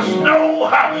 There was snow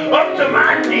up to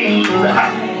my knees.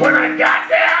 When I got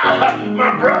there,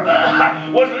 my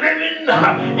brother was living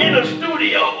in a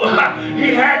studio.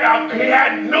 He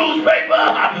had newspaper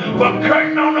for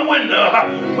curtain on the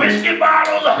window, whiskey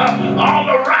bottles all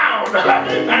around,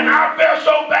 and I felt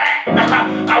so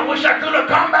bad. I wish I could have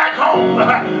come back home,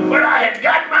 but I had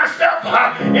got myself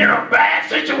in a bad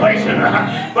situation.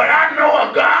 But I know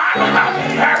a God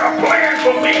had a plan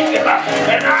for me,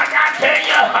 and I tell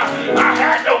you, I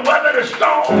had to weather the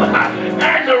storm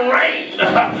and the rain.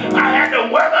 I had to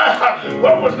weather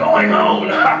what was going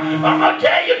on. I'm going to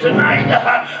tell you tonight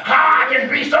how I can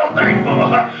be so thankful,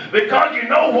 because you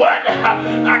know what?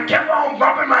 I kept on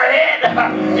bumping my head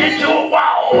into a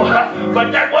wall,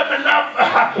 but that wasn't enough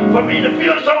for me to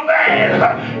feel so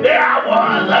bad. There I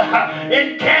was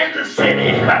in Kansas City,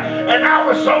 and I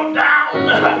was so down.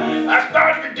 I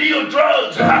started to deal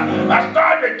drugs.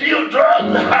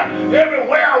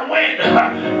 Everywhere I went,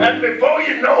 and before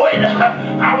you know it,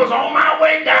 I was on my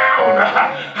way down.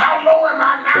 How low am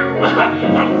I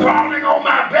now? I'm crawling on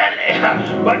my belly,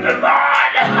 but the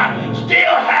Lord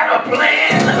still had a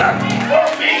plan for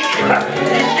me.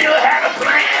 He still had a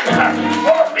plan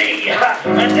for me,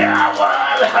 and there I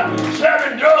was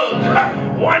selling drugs.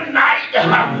 One night,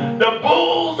 the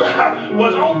Bulls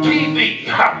was on TV.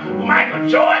 Michael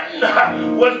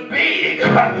Jordan was big,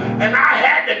 and I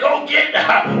had to go get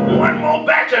one more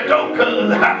batch of dope,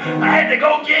 cuz I had to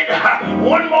go get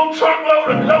one more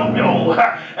truckload of dope.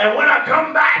 And when I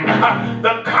come back,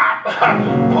 the cop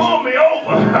pulled me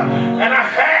over, and I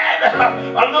had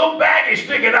a little baggie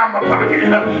sticking out my pocket.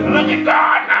 Look at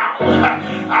God now.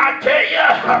 I tell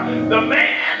you, the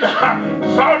man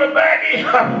saw the baggie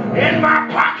in my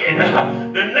pocket.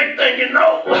 The next thing you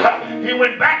know, he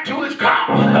went back to his car.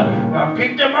 I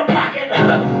peeked in my pocket.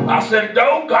 I said,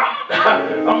 "Oh God,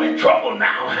 I'm in trouble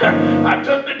now." I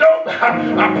took the dope.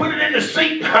 I put it in the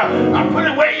seat. I put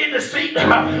it way in the seat.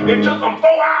 It took them 4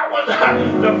 hours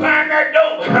to find that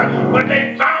dope. But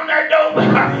they found that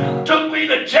dope, took me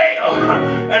to jail.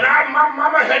 And my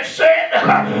mama had said,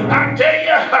 I tell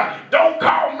you, don't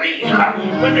call me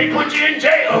when they put you in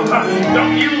jail.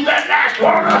 Don't use that last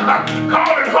water.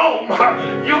 Call it home.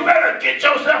 You better get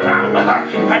yourself out.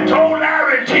 I told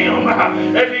Larry and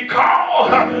Tim, if he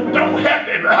called, don't help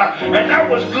him. And that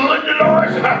was good,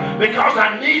 Dolores, because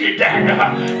I needed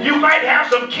that. You might have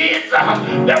some kids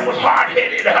that was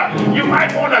hard-headed. You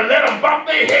might want to let them bump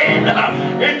their head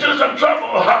into some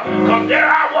trouble, because there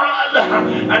I was,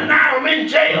 and now I'm in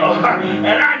jail, and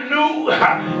I knew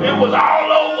it was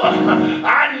all over.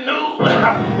 I knew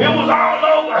it was all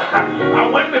over. I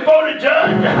went before the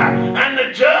judge, and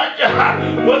the judge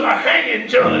was a hanging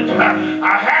judge.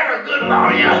 I had a good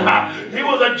lawyer. He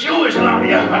was a Jewish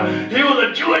lawyer.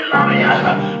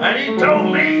 And he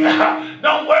told me,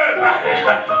 don't worry about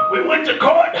it. We went to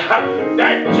court.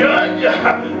 That judge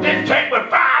didn't take but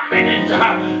 5 minutes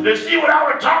to see what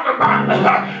I was talking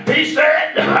about. He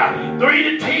said, 3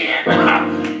 to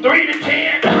 10, 3 to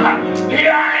 10.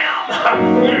 Here I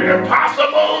am in an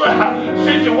impossible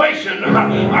situation.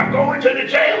 I go into the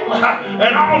jail,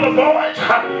 and all the boys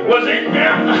was in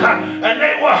there, and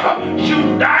they were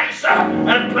shooting dice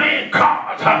and playing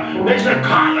cards. They said,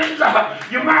 "Collins,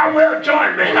 you might well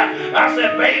join me." I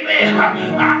said, "Baby,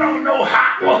 I don't know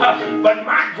how, but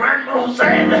my grandma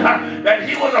said that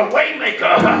he was a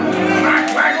waymaker. My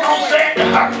grandma said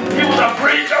he was a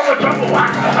bridge over troubled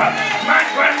water. My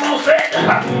grandma said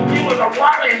he was a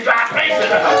water in dry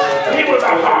places. He was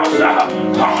a horse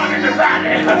born in the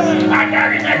valley." I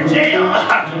got in that jail,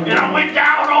 and I went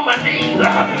down on my knees.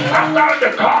 I started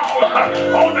to call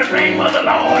on the name of the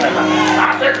Lord.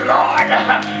 I said, "Lord,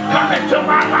 come into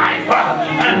my life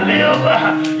and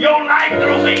live your life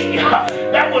through me."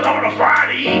 That was on a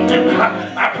Friday evening.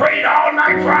 I prayed all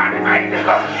night Friday night,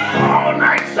 all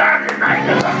night Saturday night,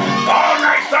 all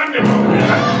night Sunday morning,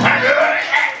 and early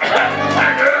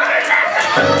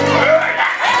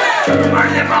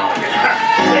Monday morning.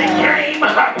 They came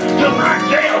to my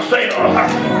jail cell.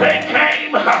 They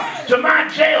came to my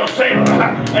jail cell,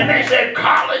 and they said,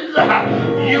 "Collins,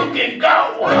 you can go.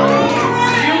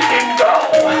 You can go."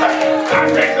 I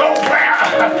said, "Go where?"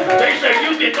 They said,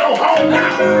 "You can go home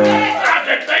now." I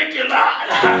said, "Thank you, Lord."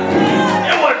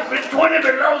 It was 20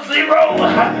 below zero.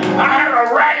 I had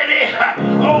a raggedy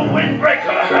old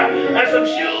windbreaker and some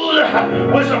shoes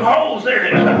with some holes in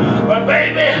it. But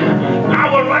baby, I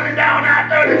was running down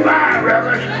I-35,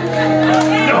 Reverend,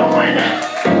 knowing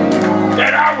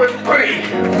that I was free.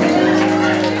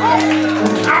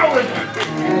 I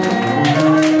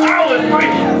was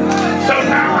free. So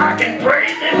now I can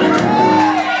praise him.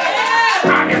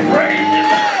 I can praise him.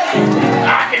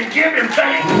 I can give him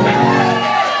thanks.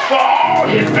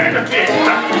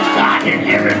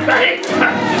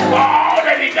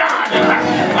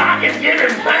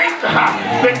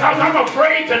 because I'm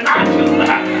afraid to not to.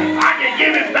 I can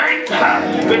give him thanks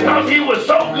because he was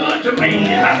so good to me.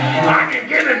 I can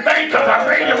give him thanks because I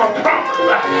made him a promise.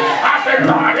 I said,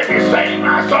 Lord, if you save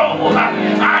my soul,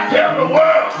 I tell the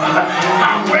world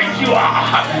how great you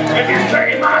are. If you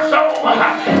save my soul,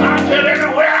 I tell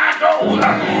everywhere I go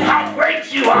how great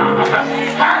you are.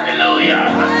 Hallelujah.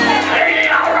 Ain't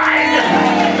it all right?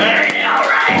 Ain't it all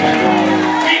right?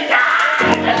 He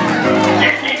died.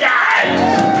 Yes, he died.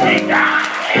 He died.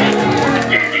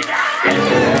 Yes, he died.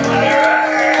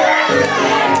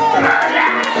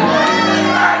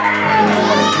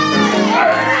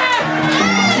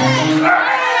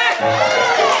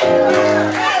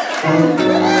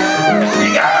 He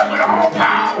got up with all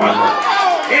power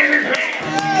in his hand.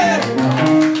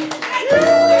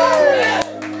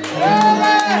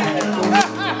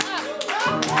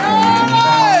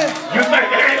 You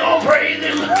think I ain't gonna praise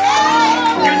him?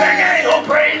 You think I ain't gonna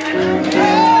praise him?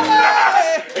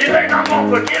 You think I'm gonna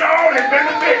forget all his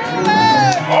benefits?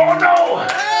 Oh no!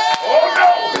 Oh no!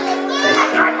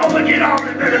 I'm not gonna forget all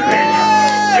his benefits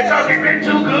because he's been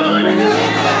too good.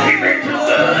 He's been too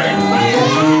good.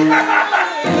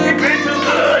 He's been too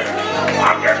good.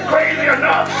 I'm just crazy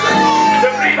enough to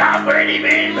believe how great he's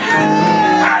been.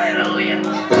 Hallelujah.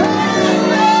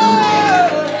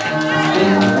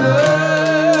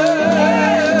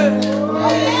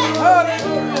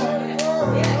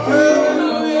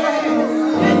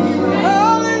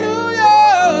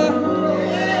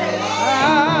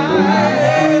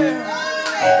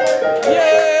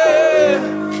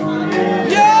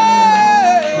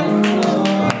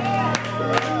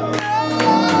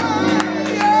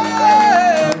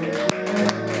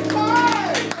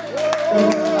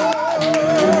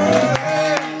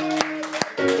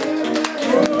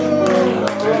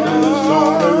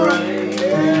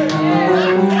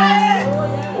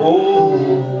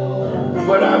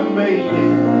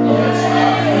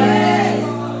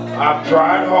 I've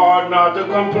tried hard not to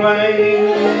complain,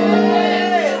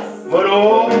 but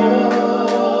oh,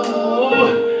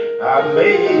 I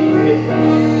made it.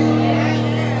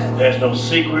 There's no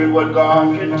secret what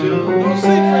God can do. No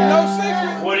secret, no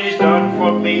secret. What he's done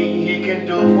for me, he can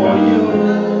do for you.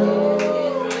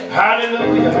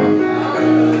 Hallelujah.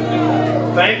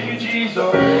 Thank you,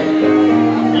 Jesus.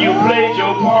 You played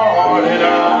your part and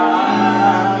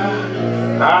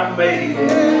I made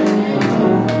it.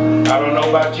 I don't know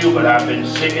about you, but I've been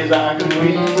sick as I can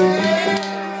be.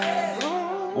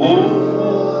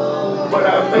 Ooh, but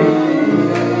I made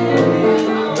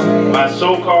it. My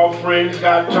so-called friends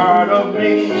got tired of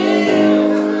me,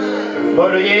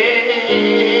 but yeah,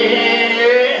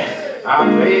 I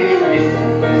made it.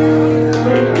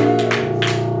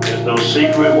 There's no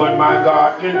secret what my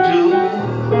God can do.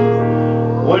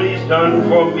 What he's done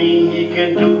for me, he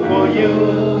can do for you.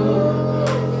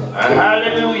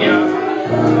 Hallelujah.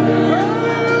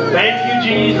 Thank you,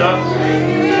 Jesus.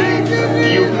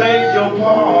 You played your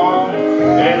part,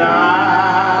 and I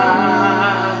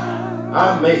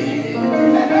made it.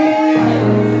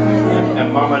 And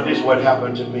Mama, this is what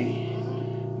happened to me.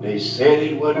 They said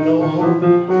it wasn't no hope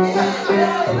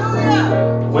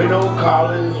when old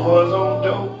Collins was on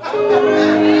dope.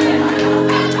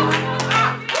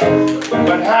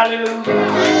 But hallelujah.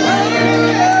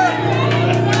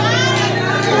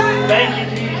 Thank you,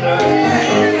 Jesus.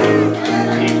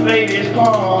 He played his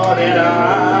part and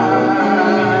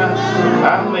I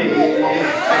made it.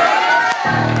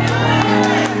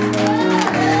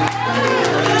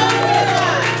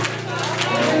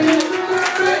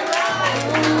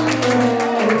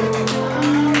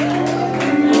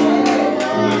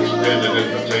 Extended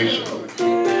invitation.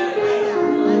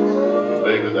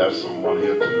 Maybe there's someone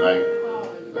here tonight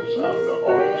that's out of the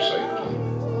order of safety.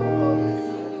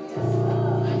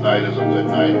 Tonight is a good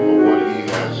night for what he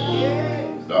has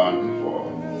done for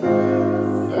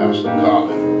Pastor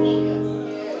Collins.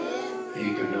 He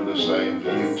can do the same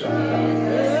for you tonight.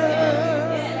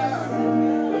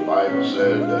 The Bible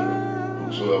said that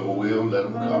whosoever will, let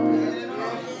him come.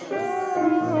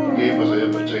 He gave us an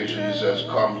invitation. He says,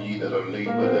 come ye that are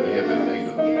labored and heavy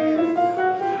laden,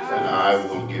 and I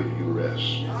will give you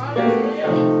rest.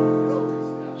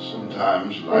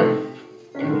 Sometimes life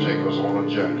can take us on a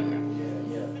journey.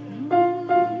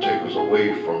 Take us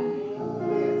away from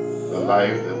the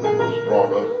life that we was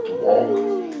brought up to walk.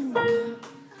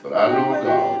 But I know a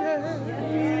God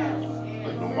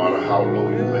that no matter how low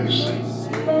you may sink, he's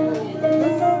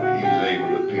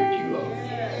able to pick you up.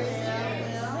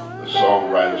 The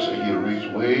songwriter said he'll reach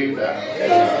way down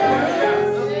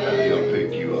and he'll pick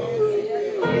you up.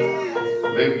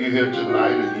 Maybe you're here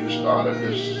tonight and you started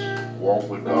this walk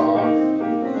with God.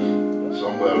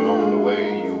 Somewhere along the way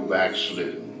you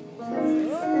backslidden.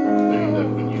 Meaning that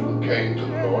when you came to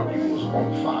the Lord, you was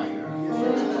on fire.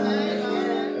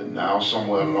 And now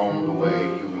somewhere along the way,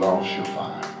 you lost your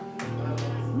fire.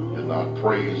 You're not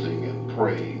praising and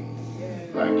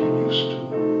praying like you used to.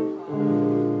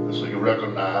 And so you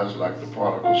recognize, like the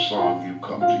prodigal son, you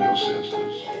come to your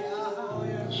senses.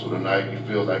 So tonight you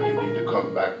feel like you need to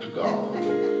come back to God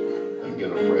and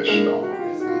get a fresh start.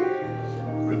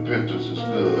 Repentance is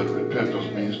good.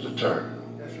 Repentance means to turn.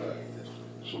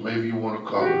 So maybe you want to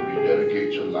come and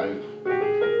rededicate your life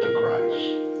to Christ.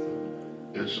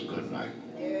 It's a good night.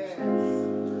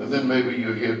 And then maybe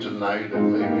you're here tonight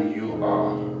and maybe you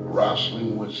are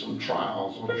wrestling with some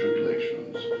trials or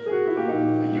tribulations.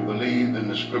 And you believe in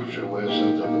the scripture where it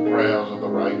says that the prayers of the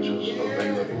righteous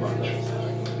availeth much.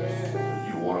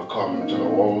 You want to come to the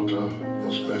altar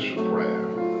for special prayer.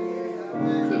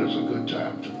 Then it's a good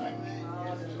time tonight.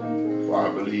 For I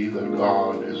believe that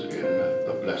God is in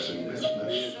the blessing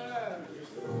business.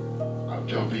 I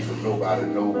tell people nobody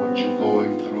knows what you're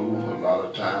going through a lot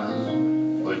of times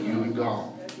but you and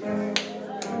God.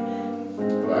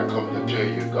 But I come to tell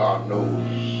you God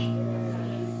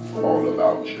knows all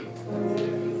about you.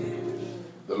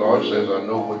 The Lord says, I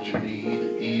know what you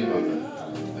need even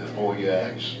before you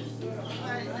ask.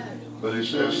 But He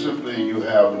says simply you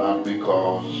have not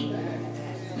because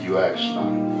you ask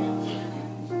not.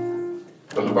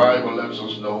 But the Bible lets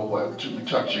us know where two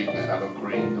touching and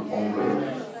agreeing upon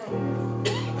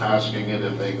earth, asking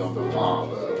anything of the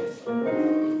Father,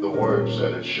 the Word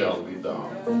said it shall be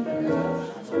done.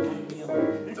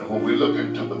 And when we look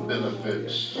into the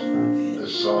benefits,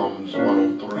 as Psalms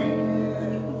 103,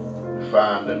 we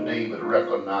find that David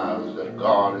recognized that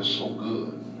God is so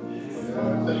good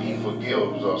that He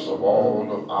forgives us of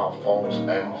all of our faults and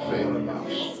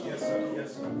failures.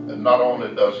 And not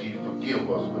only does He forgive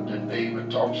us, but then David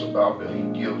talks about that He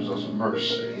gives us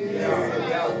mercy.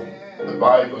 The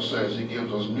Bible says He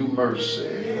gives us new mercy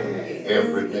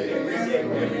every day.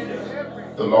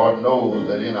 The Lord knows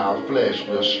that in our flesh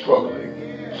we're struggling.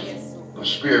 The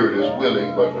spirit is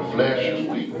willing, but the flesh is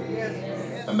weak.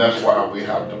 And that's why we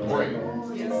have to pray.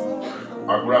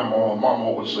 My grandma and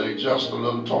mama would say, just a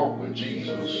little talk with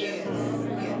Jesus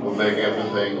will make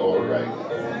everything all right.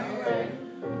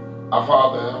 Our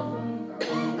Father,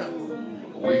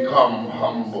 we come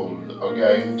humbled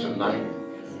again tonight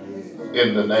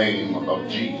in the name of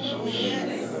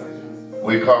Jesus.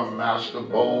 We come, Master,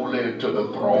 boldly to the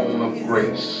throne of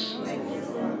grace,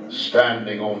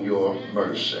 standing on your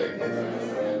mercy.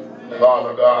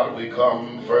 Father God, we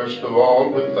come first of all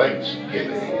with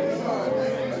thanksgiving.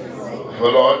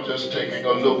 For Lord, just taking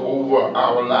a look over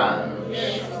our lives.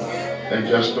 In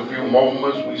just a few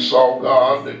moments we saw,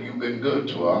 God, that you've been good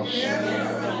to us.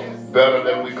 Better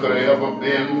than we could have ever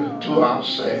been to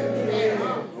ourselves.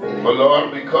 But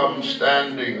Lord, we come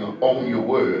standing on your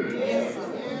word.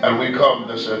 And we come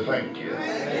to say thank you.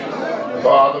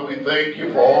 Father, we thank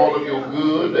you for all of your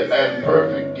good and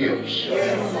perfect gifts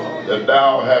that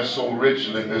thou hast so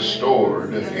richly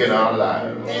bestowed in our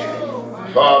lives.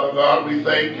 Father God, we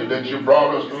thank you that you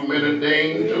brought us through many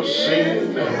dangers,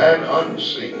 seen and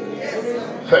unseen.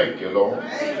 Thank you, Lord.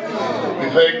 We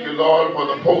thank you, Lord, for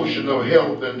the portion of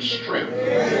health and strength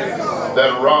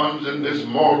that runs in this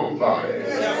mortal body.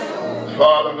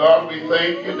 Father God, we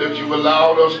thank you that you've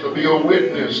allowed us to be a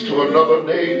witness to another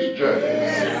day's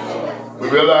journey. We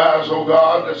realize, oh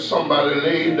God, that somebody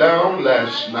laid down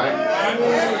last night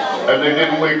and they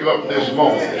didn't wake up this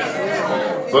morning.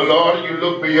 But Lord, you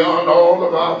look beyond all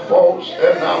of our faults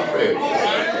and our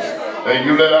failures. And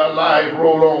you let our life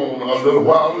roll on a little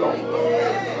while longer.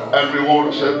 And we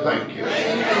want to say thank you.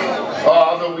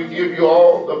 Father, we give you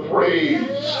all the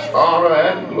praise, honor,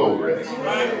 and glory.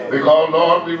 Because,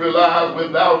 Lord, we realize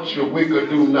without you we could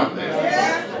do nothing.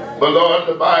 But, Lord,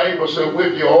 the Bible said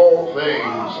with you all things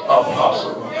are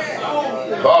possible.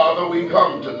 Father, we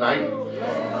come tonight,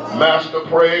 Master,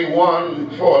 praying one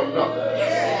for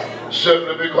another.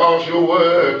 Simply because your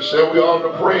word said we ought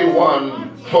to pray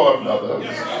one for another.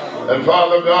 And,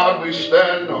 Father God, we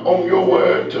stand on your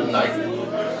word tonight,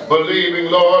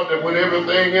 believing, Lord, that when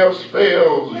everything else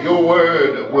fails, your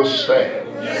word will stand.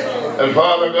 And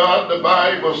Father God, the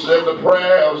Bible said the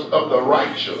prayers of the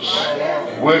righteous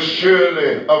will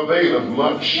surely avail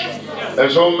much.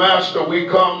 And so, Master, we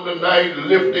come tonight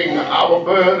lifting our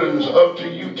burdens up to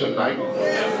you tonight,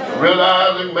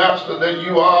 realizing, Master, that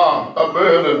you are a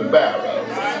burden bearer.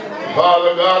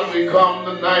 Father God, we come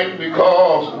tonight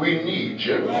because we need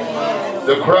you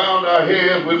to crown our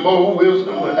heads with more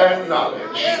wisdom and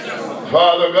knowledge.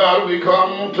 Father God, we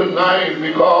come tonight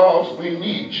because we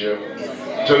need you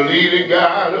to lead and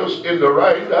guide us in the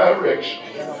right direction.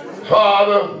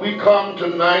 Father, we come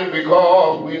tonight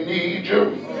because we need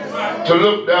you to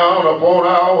look down upon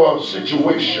our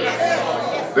situation.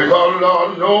 Because,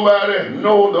 Lord, nobody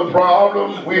knows the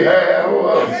problem we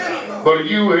have but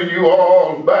you and you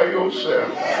all by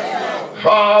yourself.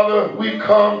 Father, we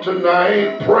come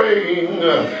tonight praying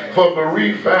for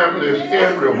bereaved families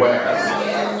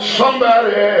everywhere.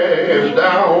 Somebody is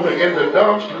down in the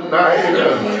dumps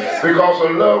tonight because a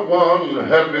loved one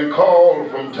has been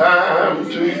called from time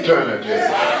to eternity.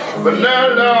 But now,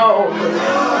 Lord,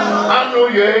 I know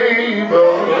you're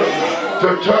able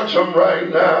to touch them right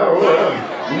now.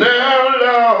 Now,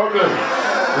 Lord,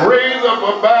 raise up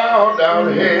a bowed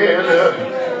down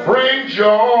head. Bring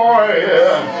joy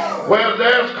where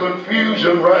there's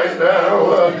confusion right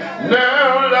now.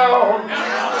 Now, Lord,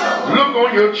 look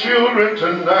on your children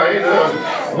tonight.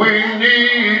 We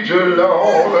need you,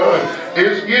 Lord.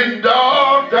 It's getting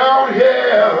dark down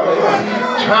here.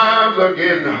 Times are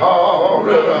getting hard.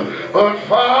 But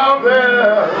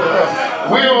Father,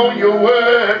 we're on your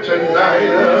word tonight.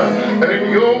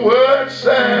 And your word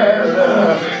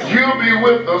says you'll be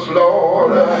with us,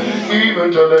 Lord,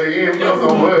 even to the end of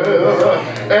the world.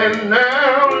 And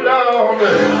now, Lord,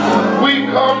 we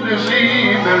come this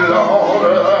evening,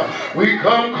 Lord. We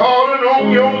come calling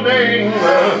on your name,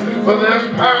 for there's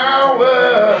power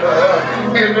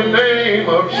in the name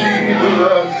of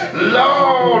Jesus.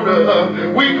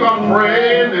 Lord, we come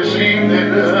praying this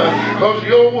evening, because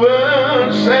your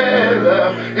word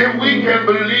says if we can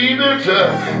believe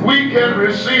it, we can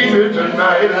receive it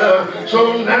tonight.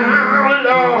 So now,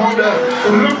 Lord,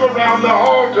 look around the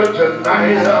altar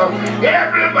tonight.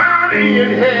 Everybody in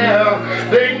here,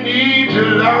 they need you,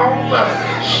 Lord.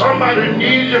 Somebody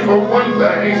needs you for one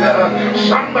thing,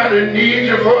 somebody needs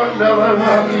you for another,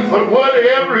 but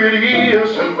whatever it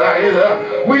is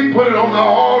tonight, we put it on the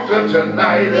altar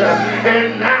tonight.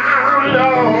 And now,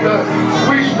 Lord,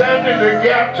 we stand in the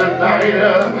gap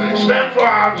tonight, stand for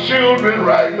our children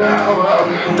right now.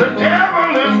 The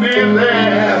devil is been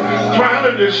there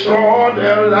trying to destroy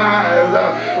their lives,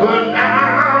 but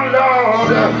now,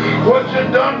 Lord, what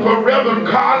you done for Reverend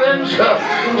Collins,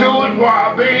 do it for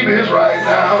our babies right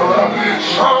now.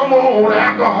 Some on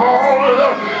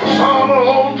alcohol, some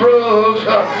on drugs,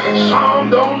 some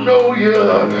don't know you,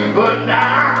 but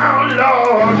now,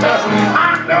 Lord,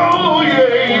 I know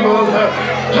you're able to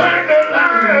turn their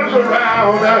lives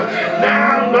around.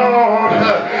 Now, Lord,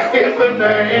 in the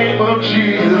name of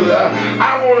Jesus,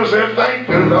 I want to say thank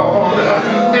you, Lord.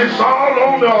 It's all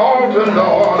on the altar,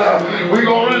 Lord. We're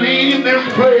going to leave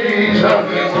this place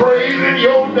praising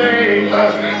your name,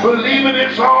 believing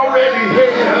it's already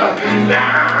here.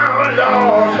 Now,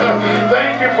 Lord,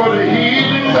 thank you for the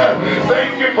healing.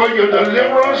 Thank you for your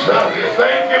deliverance.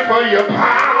 Thank you for your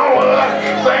power.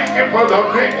 Thank you for the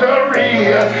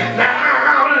victory.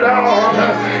 Now, Lord,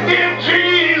 in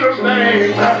Jesus'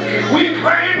 name, we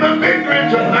claim the victory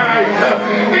tonight.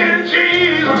 In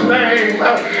Jesus' name,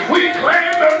 we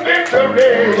claim the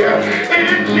victory.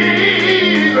 In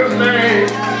Jesus' name.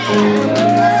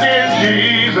 In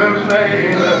Jesus'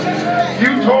 name.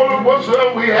 You told us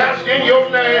whatsoever we ask in your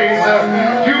name,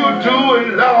 you do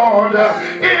it, Lord.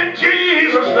 In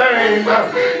Jesus' name.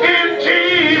 In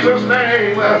Jesus'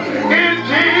 name. In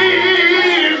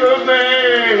Jesus'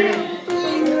 name.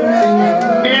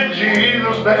 In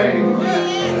Jesus' name.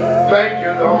 Thank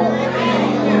you, Lord.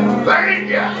 Thank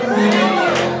you.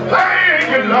 Thank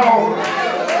you, Lord.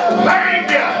 Thank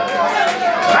you.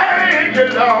 Thank you,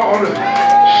 Lord.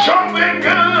 So been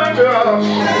good to us.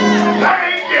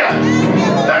 Thank you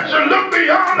that you look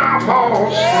beyond our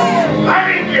faults.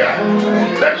 Thank you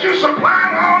that you supply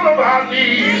all of our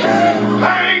needs.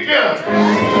 Thank you.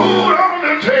 Food on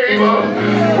the table,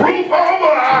 roof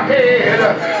over our head.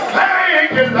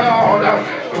 Thank you, Lord.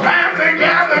 Family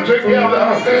gathered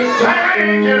together.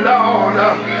 Thank you, Lord.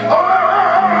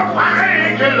 Oh,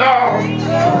 thank you, Lord.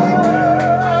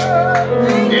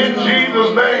 In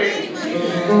Jesus' name.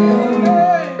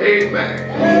 Amen.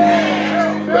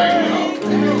 Thank you.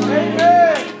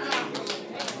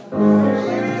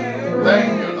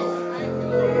 Thank you.